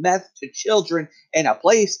sold meth to children in a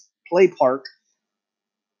play park.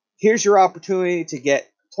 Here's your opportunity to get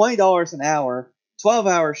 $20 an hour,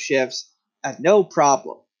 12-hour shifts, at no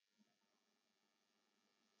problem.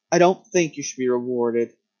 I don't think you should be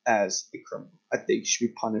rewarded as a criminal. I think you should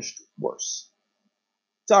be punished worse.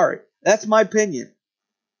 Sorry, that's my opinion.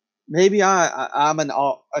 Maybe I'm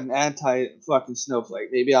an anti fucking snowflake.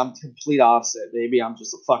 Maybe I'm complete opposite. Maybe I'm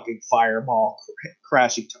just a fucking fireball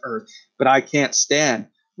crashing to earth. But I can't stand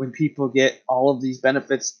when people get all of these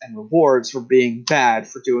benefits and rewards for being bad,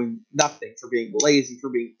 for doing nothing, for being lazy, for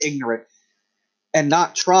being ignorant, and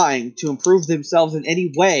not trying to improve themselves in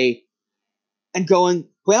any way, and going,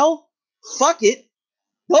 well, fuck it.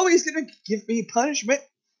 Nobody's gonna give me punishment.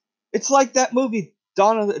 It's like that movie,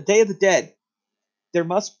 Day of the Dead. There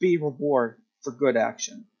must be reward for good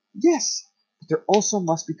action. Yes, but there also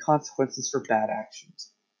must be consequences for bad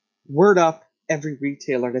actions. Word up, every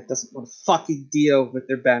retailer that doesn't want to fucking deal with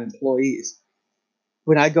their bad employees.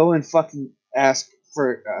 When I go and fucking ask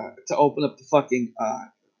for to open up the fucking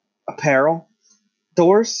apparel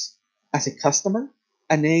doors as a customer,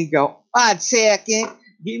 and they go, "1 second,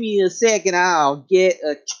 give me a second, I'll get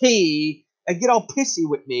a key," and get all pissy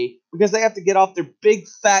with me because they have to get off their big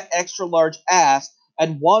fat extra large ass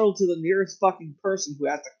and waddle to the nearest fucking person who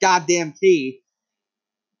has the goddamn key.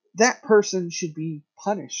 That person should be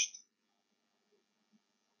punished.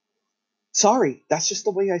 Sorry, that's just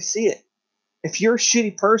the way I see it. If you're a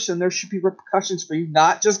shitty person, there should be repercussions for you,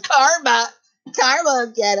 not just karma.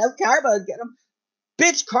 Karma, get him. Karma, get him.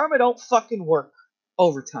 Bitch, karma don't fucking work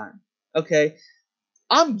overtime. Okay?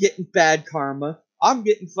 I'm getting bad karma. I'm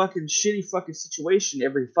getting fucking shitty fucking situation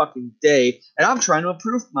every fucking day, and I'm trying to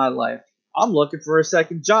improve my life. I'm looking for a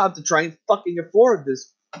second job to try and fucking afford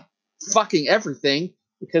this fucking everything,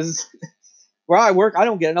 because where I work, I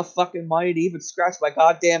don't get enough fucking money to even scratch my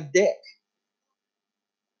goddamn dick.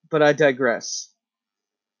 But I digress.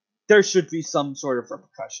 There should be some sort of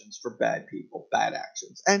repercussions for bad people, bad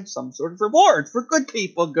actions, and some sort of reward for good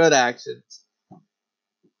people, good actions.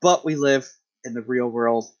 But we live in the real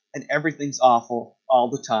world, and everything's awful all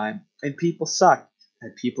the time, and people suck,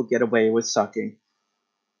 and people get away with sucking.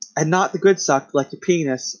 And not the good suck like your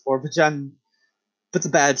penis or vagina, but the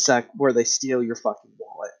bad suck where they steal your fucking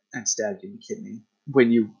wallet and stab you in the kidney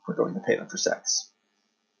when you were going to pay them for sex.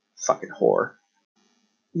 Fucking whore.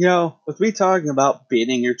 You know, with me talking about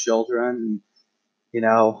beating your children, you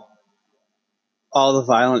know, all the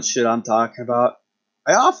violent shit I'm talking about,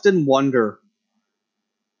 I often wonder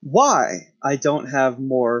why I don't have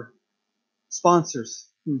more sponsors.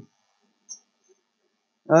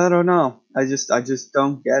 I don't know. I just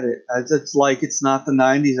don't get it. It's like it's not the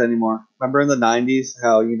 '90s anymore. Remember in the '90s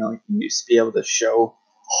how you used to be able to show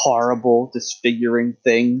horrible, disfiguring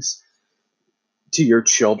things to your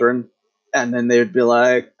children, and then they'd be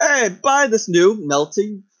like, "Hey, buy this new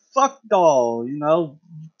melting fuck doll.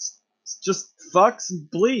 It's just fucks and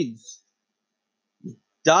bleeds,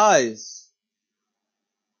 dies."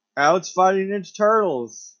 Now it's fighting Ninja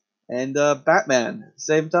Turtles and Batman at the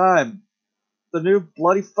same time. The new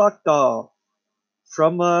bloody fuck doll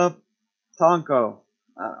from Tonko.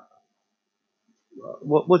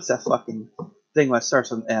 What's that fucking thing that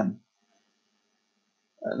starts with M?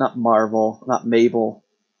 Not Marvel, not Mabel.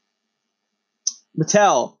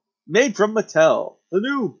 Mattel. Made from Mattel. The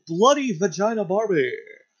new bloody vagina Barbie.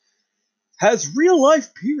 Has real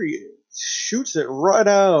life periods. Shoots it right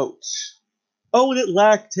out. Oh, and it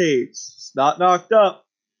lactates. It's not knocked up.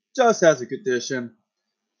 Just has a condition.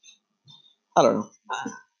 I don't know.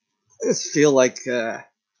 I just feel like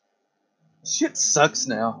shit sucks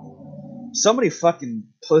now. So many fucking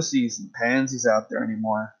pussies and pansies out there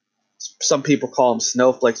anymore. Some people call them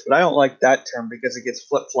snowflakes, but I don't like that term because it gets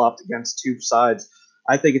flip flopped against two sides.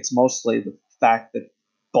 I think it's mostly the fact that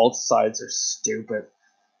both sides are stupid.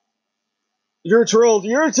 You're too old.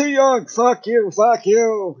 You're too young. Fuck you. Fuck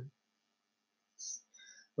you.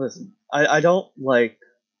 Listen, I don't like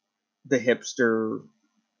the hipster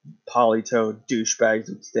polytoad douchebags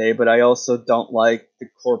of today, but I also don't like the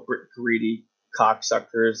corporate greedy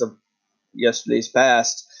cocksuckers of yesterday's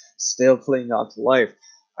past still clinging on to life.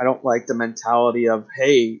 I don't like the mentality of,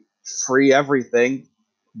 hey, free everything.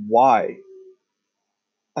 Why?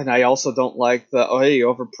 And I also don't like the, oh, hey,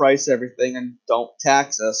 overprice everything and don't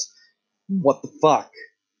tax us. What the fuck?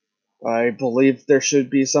 I believe there should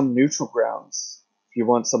be some neutral grounds. If you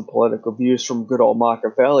want some political views from good old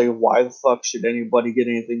Machiavelli, why the fuck should anybody get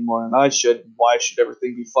anything more than I should? Why should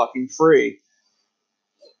everything be fucking free?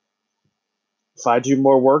 If I do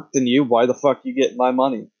more work than you, why the fuck you get my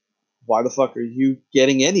money? Why the fuck are you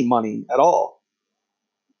getting any money at all?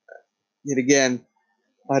 Yet again,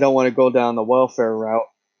 I don't want to go down the welfare route,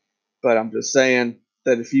 but I'm just saying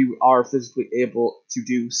that if you are physically able to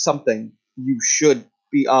do something, you should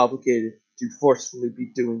be obligated to forcefully be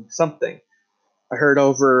doing something. I heard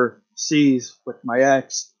overseas with my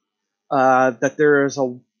ex that there is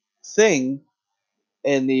a thing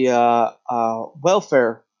in the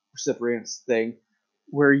welfare recipients thing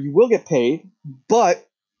where you will get paid, but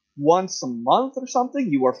once a month or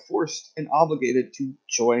something, you are forced and obligated to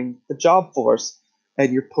join the job force,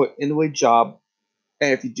 and you're put into a job.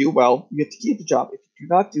 And if you do well, you get to keep the job. If you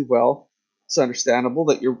do not do well, it's understandable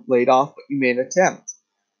that you're laid off, but you made an attempt.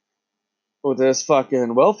 With this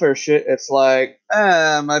fucking welfare shit, it's like,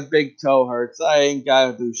 my big toe hurts. I ain't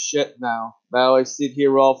gotta do shit now. Now I sit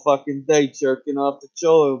here all fucking day jerking off the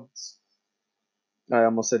children. I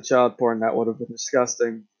almost said child porn. That would have been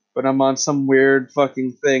disgusting. But I'm on some weird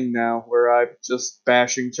fucking thing now where I'm just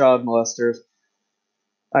bashing child molesters.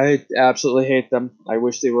 I absolutely hate them. I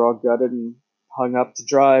wish they were all gutted and hung up to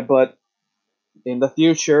dry, but in the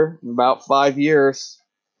future, in about 5 years,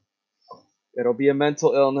 it'll be a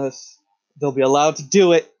mental illness. They'll be allowed to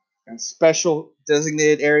do it in special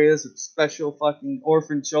designated areas with special fucking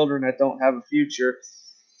orphan children that don't have a future,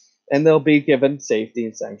 and they'll be given safety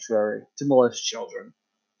and sanctuary to molest children.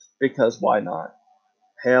 Because why not?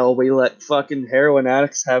 Hell, we let fucking heroin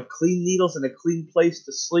addicts have clean needles and a clean place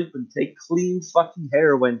to sleep and take clean fucking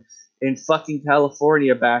heroin in fucking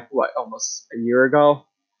California back, what, almost a year ago?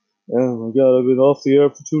 Oh my god, I've been off the air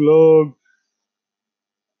for too long.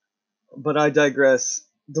 But I digress.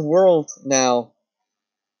 The world now,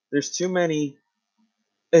 there's too many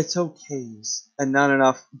it's okays and not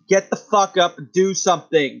enough. Get the fuck up and do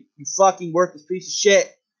something. You fucking worthless piece of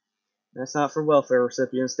shit. That's not for welfare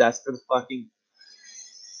recipients, that's for the fucking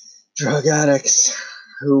drug addicts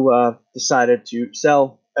who decided to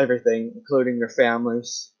sell everything, including their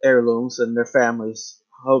families' heirlooms and their families'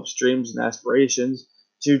 hopes, dreams, and aspirations,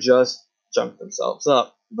 to just junk themselves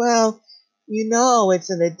up. Well, it's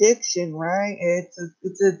an addiction, right? It's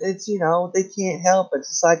they can't help it.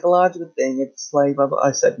 It's a psychological thing. It's like, blah, blah.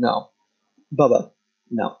 I said no, Bubba,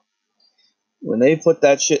 no. When they put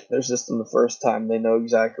that shit in their system the first time, they know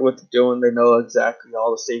exactly what they're doing. They know exactly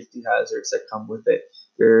all the safety hazards that come with it.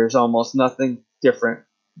 There's almost nothing different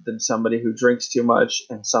than somebody who drinks too much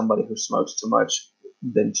and somebody who smokes too much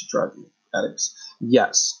than to drug addicts.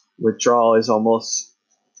 Yes, withdrawal is almost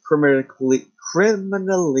criminally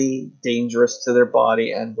dangerous to their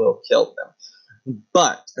body and will kill them.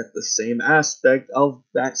 But at the same aspect of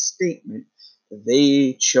that statement,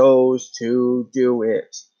 they chose to do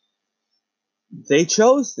it. They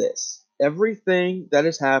chose this. Everything that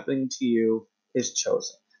is happening to you is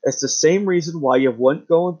chosen. It's the same reason why you wouldn't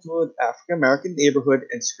go into an African American neighborhood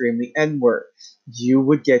and scream the N word. You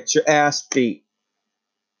would get your ass beat.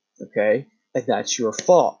 Okay? And that's your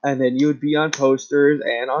fault. And then you would be on posters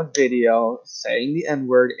and on video saying the N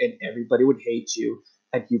word, and everybody would hate you.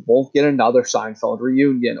 And you won't get another Seinfeld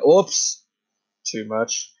reunion. Oops! Too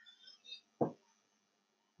much.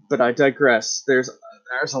 But I digress. There's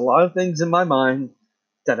a lot of things in my mind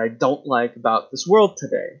that I don't like about this world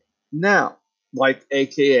today. Now, like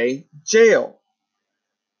AKA jail.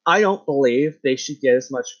 I don't believe they should get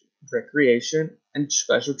as much recreation and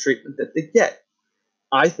special treatment that they get.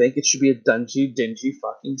 I think it should be a dungy, dingy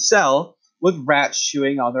fucking cell with rats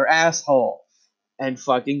chewing on their asshole and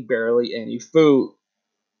fucking barely any food.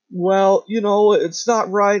 Well, it's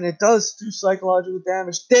not right and it does do psychological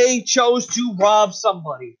damage. They chose to rob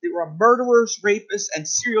somebody. They were murderers, rapists, and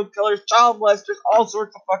serial killers, child molesters, all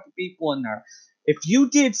sorts of fucking people in there. If you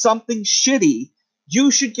did something shitty,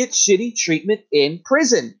 you should get shitty treatment in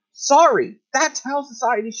prison. Sorry, that's how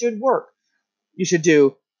society should work. You should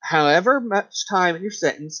do however much time in your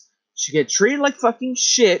sentence, you should get treated like fucking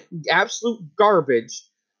shit, absolute garbage,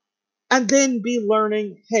 and then be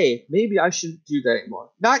learning, hey, maybe I shouldn't do that anymore.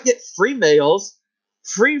 Not get free meals,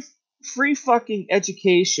 free free fucking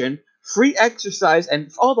education, free exercise,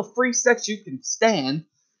 and all the free sex you can stand.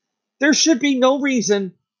 There should be no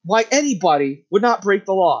reason why anybody would not break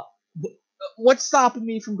the law. What's stopping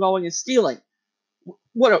me from going and stealing?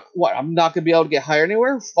 What? I'm not gonna be able to get hired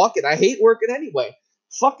anywhere? Fuck it. I hate working anyway.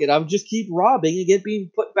 Fuck it. I'll just keep robbing and get being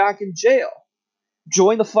put back in jail.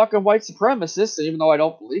 Join the fucking white supremacists, and even though I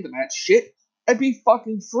don't believe in that shit, I'd be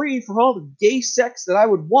fucking free from all the gay sex that I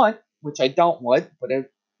would want, which I don't want, but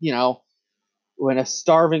when a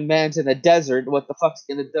starving man's in a desert, what the fuck's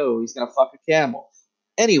he gonna do? He's gonna fuck a camel.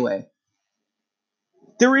 Anyway,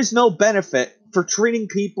 there is no benefit for treating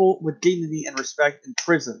people with dignity and respect in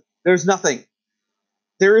prison. There's nothing.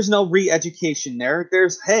 There is no re-education there.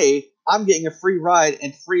 There's, hey, I'm getting a free ride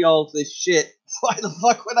and free all of this shit. Why the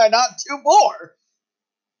fuck would I not do more?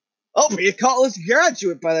 I'll be a college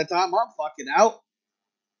graduate by the time I'm fucking out.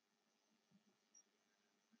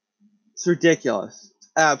 It's ridiculous. It's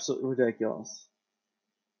absolutely ridiculous.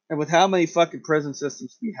 And with how many fucking prison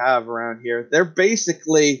systems we have around here, they're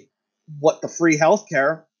basically what the free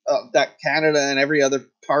healthcare that Canada and every other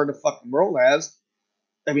part of the fucking world has.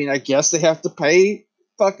 I mean, I guess they have to pay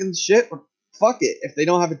fucking shit, but fuck it. If they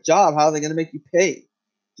don't have a job, how are they going to make you pay?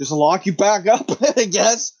 Just lock you back up, I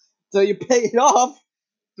guess, till you pay it off.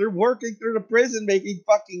 They're working through the prison making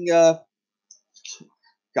fucking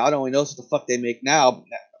God only knows what the fuck they make now. But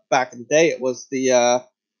back in the day, it was the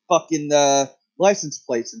fucking license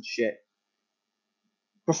plates and shit.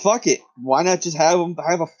 But fuck it, why not just have them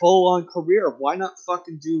have a full-on career? Why not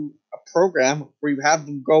fucking do a program where you have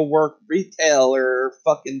them go work retail or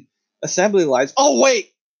fucking assembly lines? Oh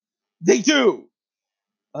wait, they do.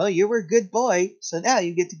 well, you were a good boy, so now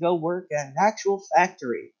you get to go work at an actual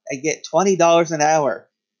factory and get $20 an hour.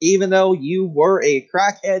 Even though you were a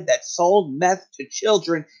crackhead that sold meth to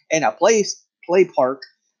children in a play park,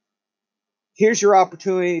 here's your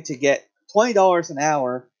opportunity to get $20 an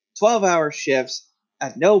hour, 12-hour shifts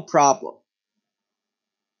at no problem.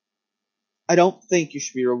 I don't think you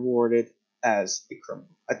should be rewarded as a criminal.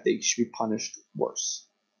 I think you should be punished worse.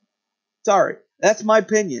 Sorry, that's my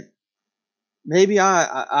opinion. Maybe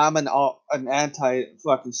I'm an anti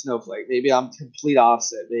fucking snowflake. Maybe I'm complete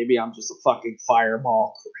opposite. Maybe I'm just a fucking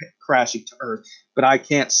fireball crashing to earth. But I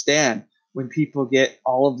can't stand when people get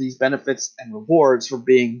all of these benefits and rewards for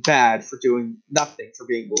being bad, for doing nothing, for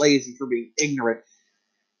being lazy, for being ignorant,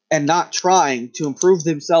 and not trying to improve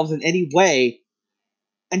themselves in any way,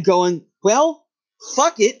 and going, well,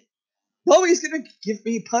 fuck it. Nobody's gonna give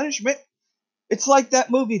me punishment. It's like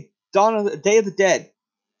that movie, Dawn of the Day of the Dead.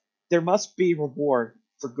 There must be reward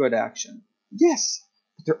for good action. Yes,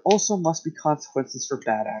 but there also must be consequences for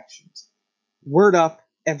bad actions. Word up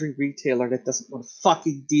every retailer that doesn't want to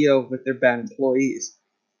fucking deal with their bad employees.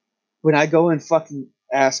 When I go and fucking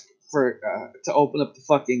ask for to open up the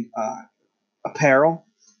fucking apparel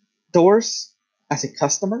doors as a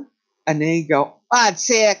customer, and they go, 1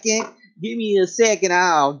 second, give me a second,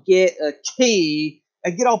 I'll get a key,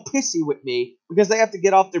 and get all pissy with me because they have to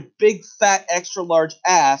get off their big, fat, extra large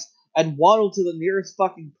ass and waddle to the nearest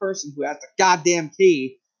fucking person who has the goddamn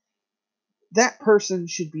key. That person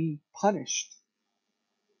should be punished.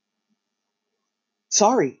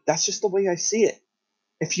 Sorry, that's just the way I see it.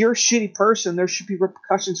 If you're a shitty person, there should be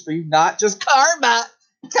repercussions for you, not just karma.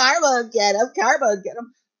 Karma, get him. Karma, get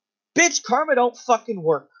him. Bitch, karma don't fucking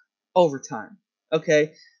work overtime.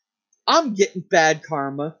 Okay? I'm getting bad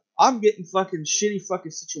karma. I'm getting fucking shitty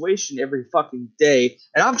fucking situation every fucking day,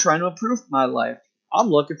 and I'm trying to improve my life. I'm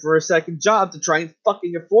looking for a second job to try and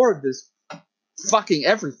fucking afford this fucking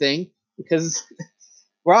everything because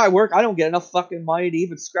where I work, I don't get enough fucking money to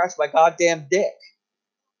even scratch my goddamn dick.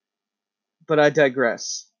 But I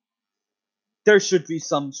digress. There should be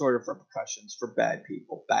some sort of repercussions for bad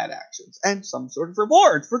people, bad actions, and some sort of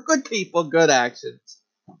reward for good people, good actions.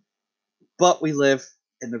 But we live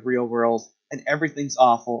in the real world, and everything's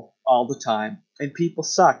awful all the time, and people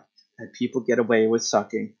suck, and people get away with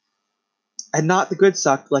sucking. And not the good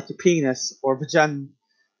suck like your penis or vagina,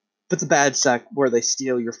 but the bad suck where they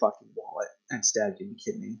steal your fucking wallet and stab you in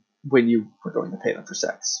the kidney when you were going to pay them for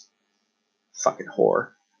sex. Fucking whore.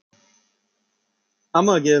 I'm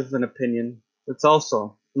going to give an opinion that's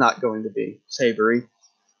also not going to be savory.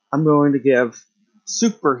 I'm going to give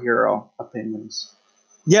superhero opinions.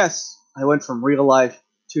 Yes, I went from real life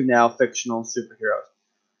to now fictional superheroes.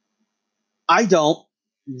 I don't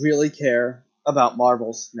really care about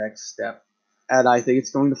Marvel's next step, and I think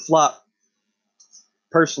it's going to flop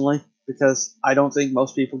personally because I don't think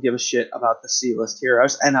most people give a shit about the C-list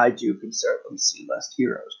heroes, and I do consider them C-list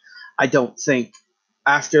heroes. I don't think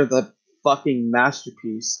after the fucking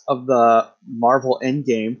masterpiece of the Marvel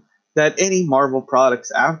Endgame that any Marvel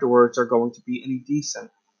products afterwards are going to be any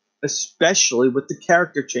decent, especially with the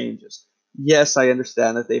character changes. Yes, I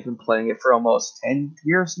understand that they've been playing it for almost 10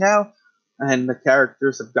 years now, and the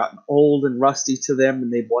characters have gotten old and rusty to them,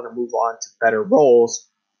 and they want to move on to better roles,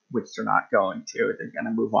 which they're not going to. They're going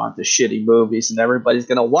to move on to shitty movies, and everybody's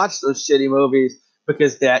going to watch those shitty movies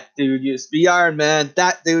because that dude used to be Iron Man,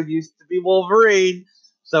 that dude used to be Wolverine,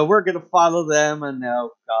 so we're going to follow them, and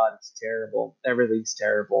oh god, it's terrible. Everything's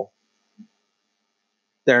terrible.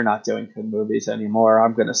 They're not doing good movies anymore.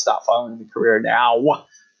 I'm going to stop following the career now.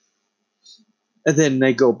 And then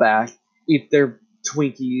they go back, eat their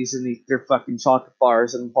Twinkies and eat their fucking chocolate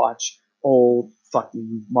bars and watch old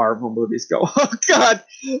fucking Marvel movies. Go, oh god,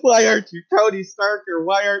 why aren't you Tony Stark or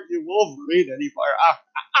why aren't you Wolverine anymore?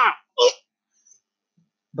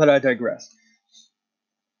 But I digress.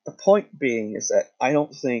 The point being is that I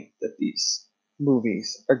don't think that these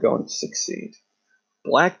movies are going to succeed.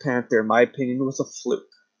 Black Panther, in my opinion, was a fluke.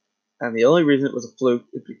 And the only reason it was a fluke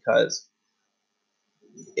is because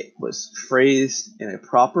it was phrased in a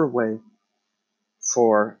proper way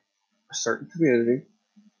for a certain community,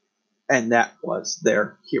 and that was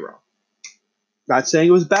their hero. Not saying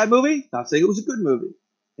it was a bad movie, not saying it was a good movie.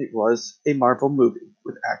 It was a Marvel movie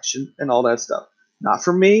with action and all that stuff. Not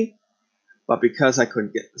for me, but because I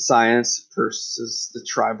couldn't get the science versus the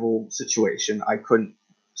tribal situation, I couldn't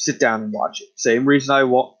sit down and watch it. Same reason I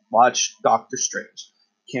watched Doctor Strange.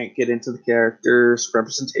 Can't get into the character's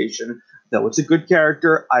representation. Though it's a good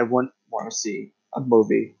character, I wouldn't want to see a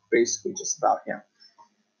movie basically just about him.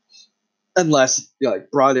 Unless you like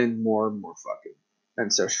brought in more and more fucking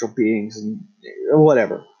ancestral beings and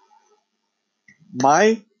whatever.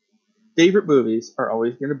 My favorite movies are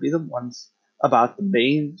always going to be the ones about the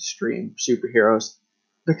mainstream superheroes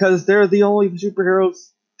because they're the only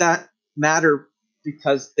superheroes that matter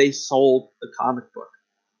because they sold the comic book.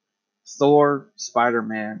 Thor, Spider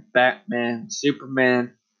Man, Batman,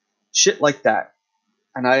 Superman, shit like that.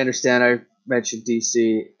 And I understand I mentioned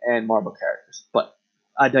DC and Marvel characters, but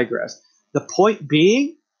I digress. The point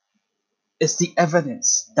being is the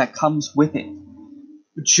evidence that comes with it.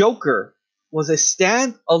 Joker was a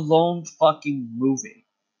stand-alone fucking movie,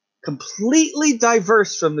 completely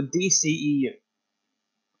diverse from the DCEU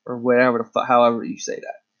or whatever the however you say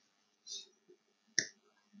that.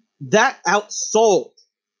 That outsold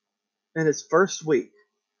in its first week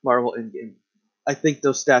Marvel Endgame. I think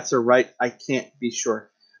those stats are right. I can't be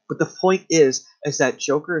sure, but the point is that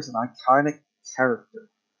Joker is an iconic character,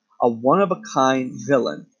 a one of a kind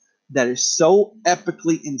villain that is so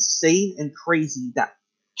epically insane and crazy that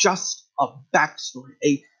just a backstory,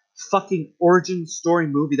 a fucking origin story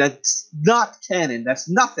movie that's not canon, that's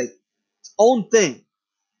nothing, its own thing,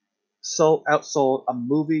 so outsold a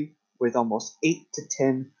movie with almost 8 to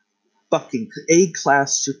 10 fucking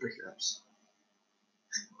A-class superheroes.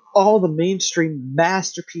 All the mainstream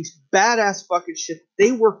masterpiece, badass fucking shit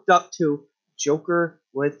they worked up to. Joker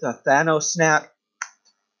with the Thanos snap,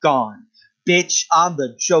 gone. Bitch, I'm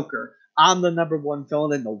the Joker. I'm the number one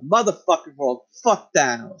villain in the motherfucking world. Fuck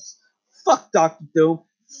Thanos. Fuck Doctor Doom.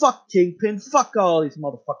 Fuck Kingpin. Fuck all these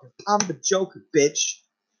motherfuckers. I'm the Joker, bitch.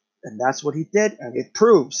 And that's what he did, and it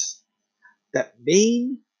proves that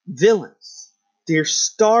main villains, their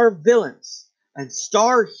star villains, and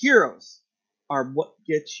star heroes are what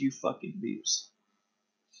gets you fucking views.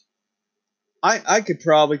 I could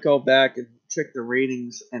probably go back and check the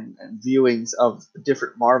ratings and viewings of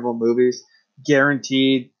different Marvel movies.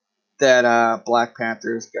 Guaranteed that Black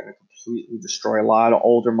Panther is going to completely destroy a lot of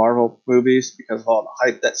older Marvel movies because of all the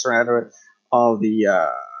hype that surrounded it, all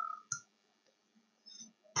the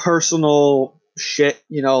personal shit,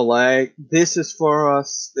 like this is for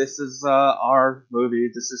us, this is our movie,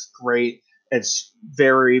 this is great, it's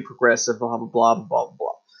very progressive, blah blah blah blah blah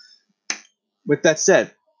blah. With that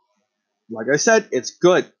said, like I said, it's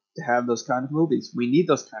good to have those kind of movies. We need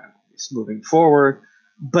those kind of movies moving forward,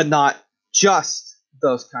 but not just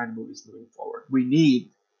those kind of movies moving forward. We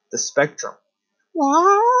need the spectrum.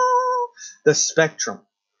 Wow. The spectrum.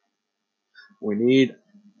 We need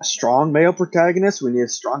a strong male protagonist. We need a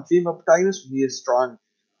strong female protagonist. We need a strong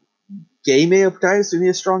gay male protagonist. We need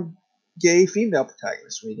a strong gay female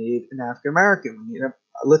protagonist. We need an African American. We need a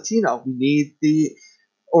Latino. We need the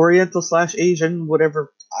Oriental / Asian,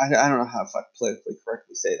 whatever. I don't know how to politically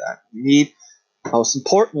correctly say that. We need, most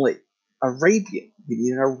importantly, Arabian. We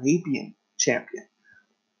need an Arabian champion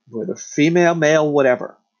with a female, male,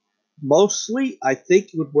 whatever. Mostly, I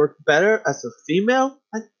think it would work better as a female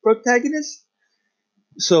protagonist,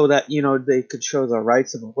 so that they could show the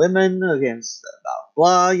rights of women against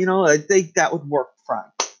blah blah. I think that would work fine.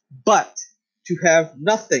 But to have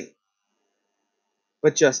nothing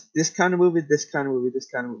but just this kind of movie, this kind of movie, this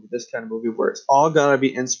kind of movie, this kind of movie, where it's all gotta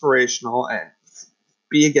be inspirational and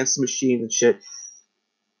be against the machine and shit.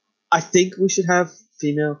 I think we should have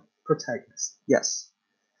female protagonists. Yes.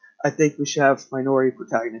 I think we should have minority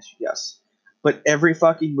protagonists. Yes. But every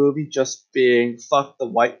fucking movie just being fuck the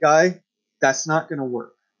white guy, that's not gonna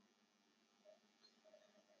work.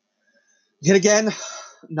 Yet again,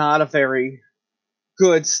 not a very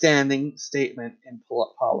good standing statement in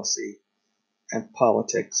policy and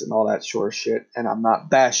politics and all that sort of shit. And I'm not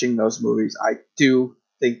bashing those movies. I do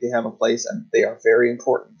think they have a place and they are very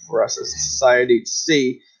important for us as a society to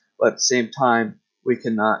see. But at the same time, we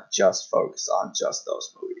cannot just focus on just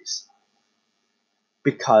those movies.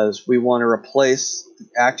 Because we want to replace the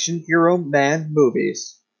action hero man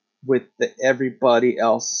movies with the everybody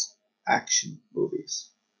else action movies.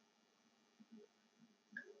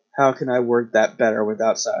 How can I word that better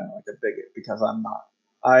without sounding like a bigot? Because I'm not.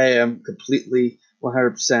 I am completely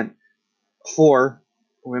 100% for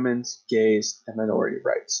women's, gays, and minority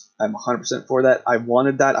rights. I'm 100% for that. I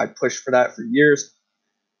wanted that. I pushed for that for years.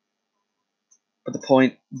 But the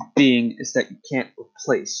point being is that you can't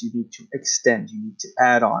replace. You need to extend. You need to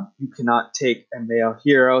add on. You cannot take a male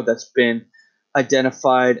hero that's been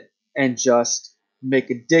identified and just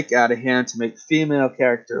make a dick out of him to make the female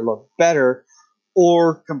character look better,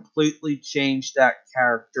 or completely change that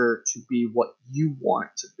character to be what you want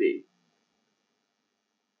it to be.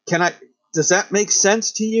 Does that make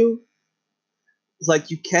sense to you?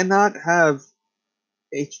 Like, you cannot have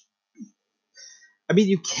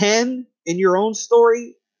you can in your own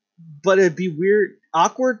story, but it'd be weird,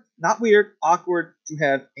 awkward, not weird, awkward to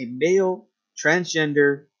have a male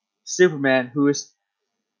transgender Superman,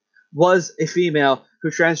 was a female who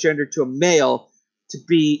transgendered to a male to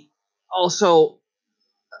be also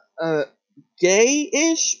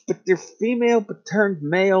gay-ish, but they're female but turned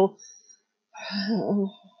male.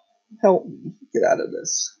 Help me get out of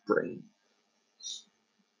this brain.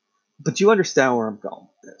 But you understand where I'm going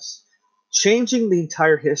with this. Changing the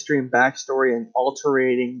entire history and backstory and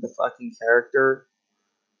altering the fucking character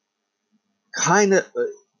kind of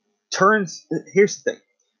turns. Here's the thing.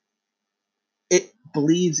 It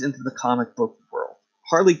bleeds into the comic book world.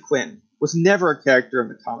 Harley Quinn was never a character in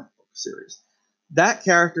the comic book series. That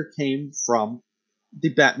character came from the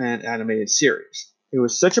Batman animated series. It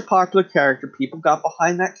was such a popular character, people got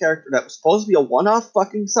behind that character that was supposed to be a one-off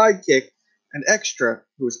fucking sidekick, an extra,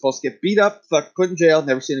 who was supposed to get beat up, put in jail,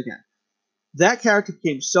 never seen again. That character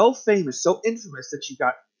became so famous, so infamous, that she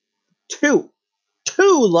got two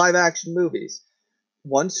live-action movies.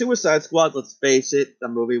 One, Suicide Squad, let's face it, the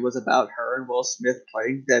movie was about her and Will Smith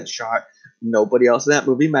playing Deadshot. Nobody else in that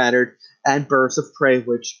movie mattered. And Birds of Prey,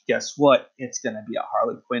 which, guess what? It's going to be a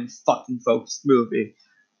Harley Quinn fucking focused movie.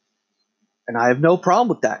 And I have no problem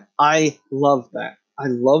with that. I love that. I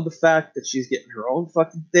love the fact that she's getting her own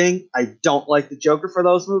fucking thing. I don't like the Joker for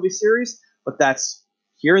those movie series, but that's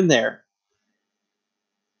here and there.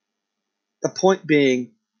 The point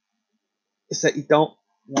being is that you don't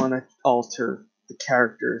want to alter the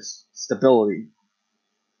character's stability.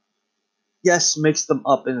 Yes, mix them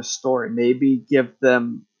up in a story. Maybe give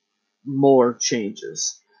them more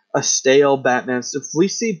changes. A stale Batman. So if we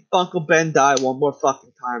see Uncle Ben die one more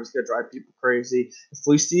fucking time, it's gonna drive people crazy. If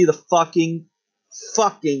we see the fucking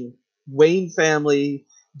Wayne family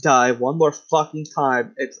die one more fucking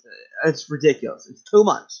time, it's ridiculous. It's too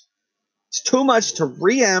much. It's too much to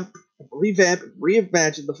revamp,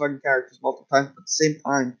 reimagine the fucking characters multiple times, but at the same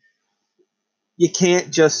time, you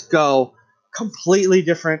can't just go completely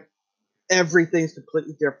different. Everything's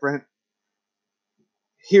completely different.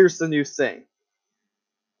 Here's the new thing.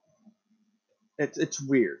 It's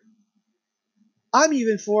weird. I'm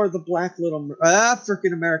even for the Black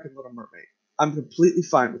African American Little Mermaid. I'm completely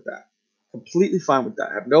fine with that. Completely fine with that.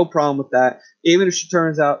 I have no problem with that. Even if she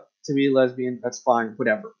turns out to be lesbian, that's fine.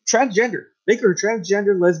 Whatever. Transgender. Make her a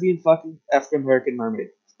transgender lesbian fucking African American mermaid.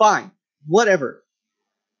 Fine. Whatever.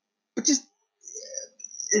 But just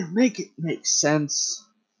make it make sense.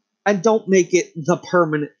 And don't make it the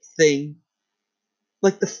permanent thing.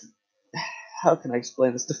 Like how can I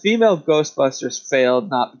explain this? The female Ghostbusters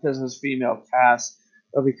failed not because it was female cast,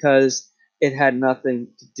 but because it had nothing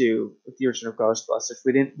to do with the original Ghostbusters.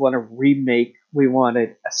 We didn't want a remake. We wanted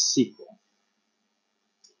a sequel.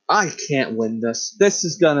 I can't win this. This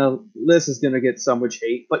is gonna get so much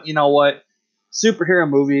hate. But you know what? Superhero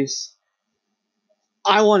movies.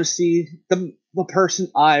 I want to see the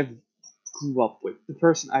person I've grew up with, the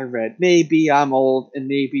person I read. Maybe I'm old, and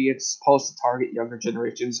maybe it's supposed to target younger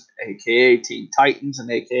generations, aka Teen Titans, and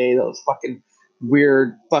aka those fucking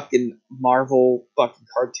weird fucking Marvel fucking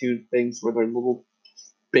cartoon things where they're little,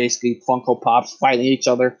 basically Funko Pops fighting each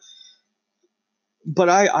other. But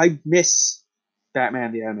I miss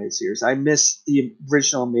Batman the Animated Series. I miss the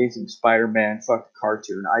original Amazing Spider-Man fucking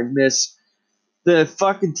cartoon. I miss the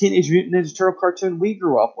fucking Teenage Mutant Ninja Turtle cartoon we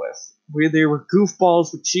grew up with, where they were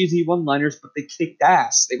goofballs with cheesy one-liners, but they kicked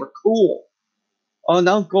ass. They were cool. And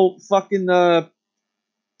Uncle fucking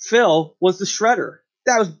Phil was the Shredder.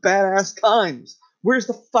 That was badass times. Where's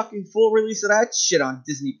the fucking full release of that shit on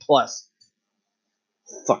Disney Plus?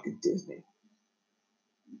 Fucking Disney.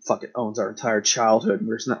 Fucking owns our entire childhood, and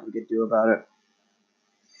there's nothing we can do about it.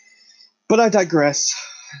 But I digress.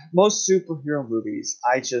 Most superhero movies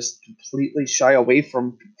I just completely shy away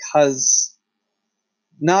from because,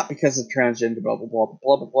 not because of transgender blah blah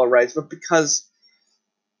blah blah rights, but because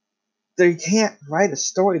they can't write a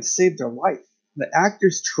story to save their life. The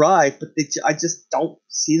actors try, but I just don't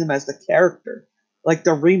see them as the character. Like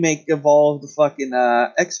the remake of all of the fucking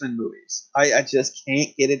X-Men movies. I just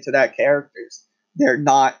can't get into that characters. They're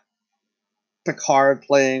not Picard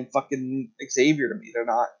playing fucking Xavier to me. They're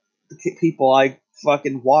not the people I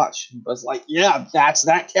fucking watch. I was like, yeah, that's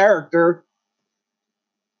that character.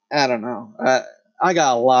 I don't know. I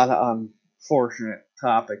got a lot of unfortunate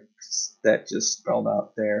topics that just spelled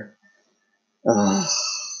out there.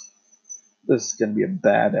 This is going to be a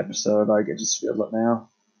bad episode. I can just feel it now.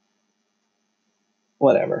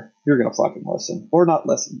 Whatever. You're going to fucking listen. Or not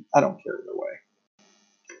listen. I don't care either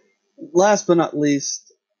way. Last but not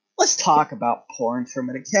least, let's talk about porn for a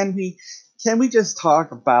minute. Can we just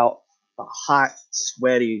talk about the hot,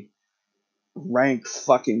 sweaty, rank,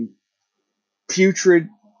 fucking putrid,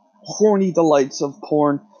 horny delights of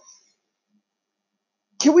porn?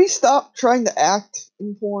 Can we stop trying to act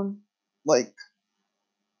in porn? Like,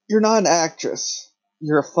 you're not an actress.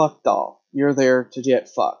 You're a fuck doll. You're there to get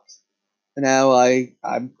fucked. And now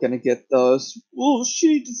I'm gonna get those. Well,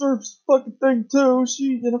 she deserves a fucking thing too.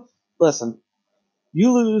 Listen,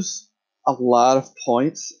 you lose a lot of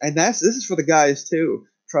points, and this is for the guys too.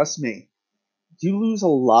 Trust me, you lose a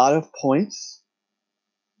lot of points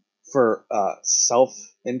for self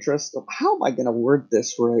interest. How am I gonna word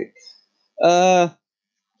this right?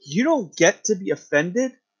 You don't get to be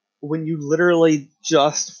offended when you literally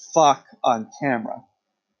just fuck on camera.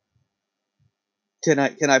 Can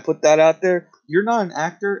I put that out there? You're not an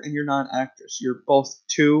actor and you're not an actress. You're both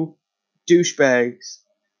two douchebags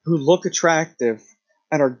who look attractive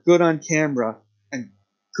and are good on camera and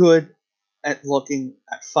good at looking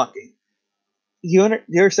at fucking. You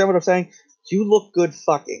understand what I'm saying? You look good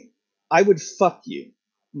fucking. I would fuck you.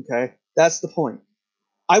 Okay? That's the point.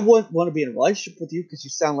 I wouldn't want to be in a relationship with you because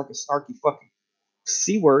you sound like a snarky fucking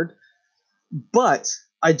C word. But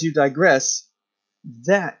I do digress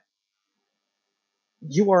that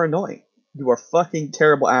you are annoying. You are fucking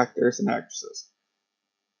terrible actors and actresses.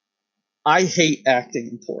 I hate acting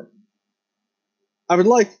in porn. I would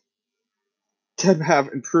like to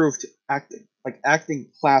have improved acting, like acting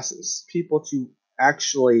classes, people to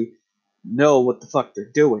actually know what the fuck they're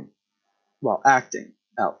doing while acting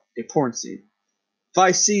out a porn scene. If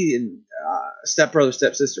I see in Step Brother,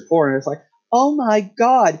 Step Sister porn, it's like, oh my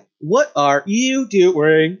god, what are you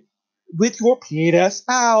doing with your penis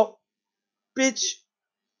out? Bitch,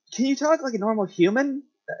 can you talk like a normal human?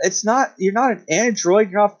 You're not an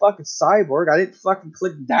android, you're not a fucking cyborg. I didn't fucking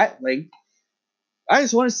click that link. I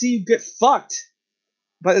just want to see you get fucked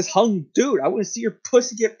by this hung dude. I want to see your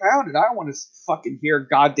pussy get pounded. I don't want to fucking hear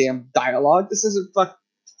goddamn dialogue. This isn't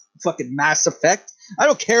fucking Mass Effect. I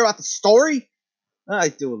don't care about the story. I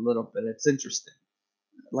do a little bit. It's interesting.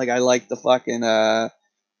 Like, I like the fucking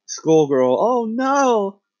schoolgirl. Oh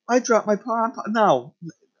no, I dropped my pom pom. No,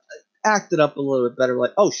 act it up a little bit better.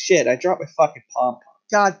 Like, oh shit, I dropped my fucking pom pom.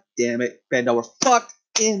 God damn it, bend over.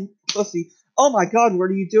 Fucking pussy. Oh my god, what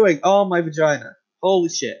are you doing? Oh, my vagina. Holy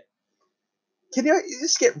shit. Can you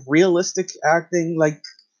just get realistic acting? Like,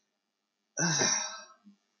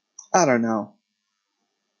 I don't know.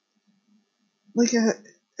 Like,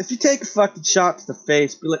 if you take a fucking shot to the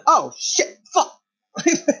face, be like, oh shit, fuck.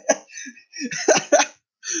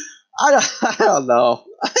 I don't know.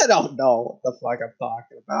 I don't know what the fuck I'm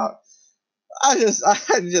talking about. I'm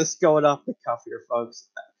just going off the cuff here, folks.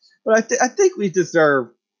 But I think we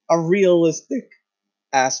deserve a realistic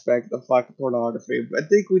aspect of fucking pornography. I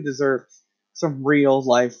think we deserve some real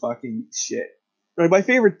life fucking shit. Like, my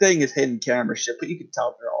favorite thing is hidden camera shit, but you can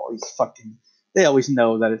tell they always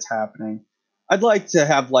know that it's happening. I'd like to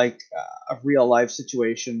have like a real life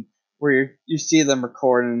situation where you see them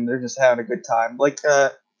recording and they're just having a good time, like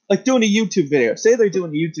doing a YouTube video. Say they're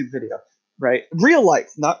doing a YouTube video, right? Real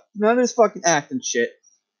life, not none of this fucking acting shit.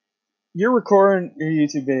 You're recording your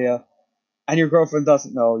YouTube video, and your girlfriend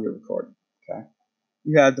doesn't know you're recording. Okay,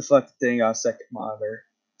 you have the fucking thing on second monitor,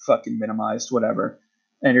 fucking minimized, whatever,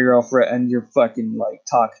 and your girlfriend and you're fucking like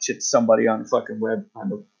talking shit to somebody on the fucking web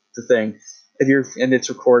on the thing, and it's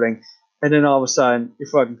recording, and then all of a sudden your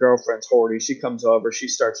fucking girlfriend's horny. She comes over, she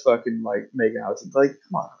starts fucking like making out. It's like,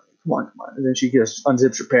 come on, and then she just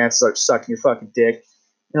unzips her pants, starts sucking your fucking dick. And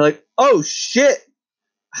you're like, oh shit,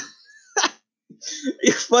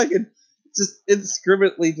 you fucking just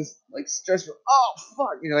indiscriminately just like stretch her. Oh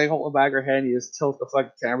fuck! You know, like hold back her head. You just tilt the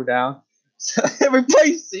fucking camera down, so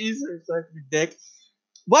everybody sees her sucking your dick.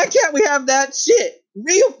 Why can't we have that shit?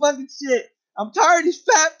 Real fucking shit. I'm tired of these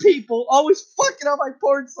fat people always fucking on my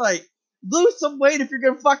porn site. Lose some weight if you're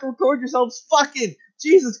gonna fucking record yourselves fucking.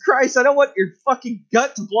 Jesus Christ, I don't want your fucking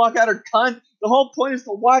gut to block out her cunt. The whole point is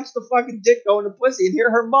to watch the fucking dick go in the pussy and hear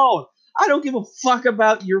her moan. I don't give a fuck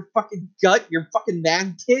about your fucking gut, your fucking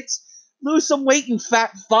man tits. Lose some weight, you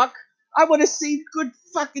fat fuck. I want to see good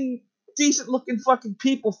fucking decent looking fucking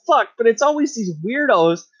people fuck, but it's always these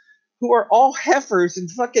weirdos who are all heifers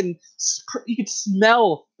and fucking you can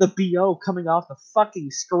smell the BO coming off the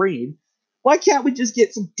fucking screen. Why can't we just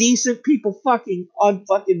get some decent people fucking on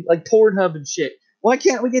fucking like Pornhub and shit? Why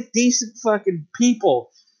can't we get decent fucking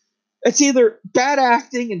people? It's either bad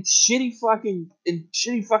acting and shitty fucking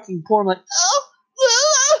porn, like, oh, my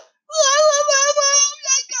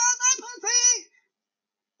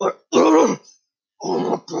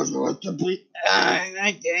God,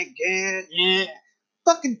 I can't get it.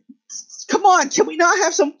 Fucking, come on, can we not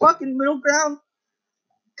have some fucking middle ground?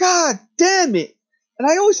 God damn it. And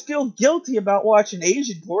I always feel guilty about watching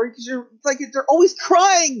Asian porn because they're always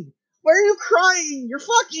crying. Why are you crying? You're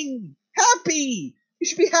fucking happy. You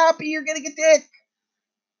should be happy you're getting a dick.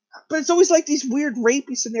 But it's always like these weird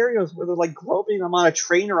rapey scenarios where they're like groping them on a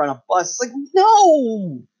train or on a bus. It's like,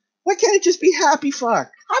 no! Why can't it just be happy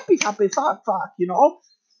fuck? Happy fuck, you know?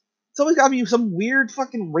 It's always gotta be some weird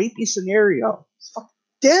fucking rapey scenario. Fuck,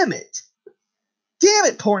 damn it. Damn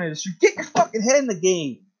it, porn industry. Get your fucking head in the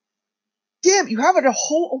game. Damn, you have a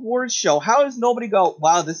whole awards show. How does nobody go,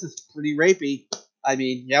 wow, this is pretty rapey? I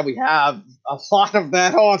mean, yeah, we have a lot of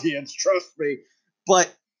that audience, trust me.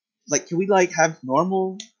 But, like, can we, like, have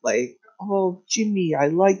normal, like, oh, Jimmy, I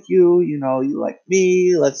like you, you know, you like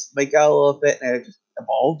me, let's make out a little bit, and it just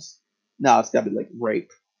evolves? No, it's gotta be, like,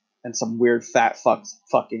 rape and some weird fat fucks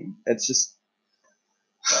fucking. It's just,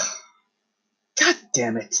 God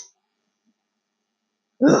damn it.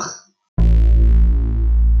 Ugh.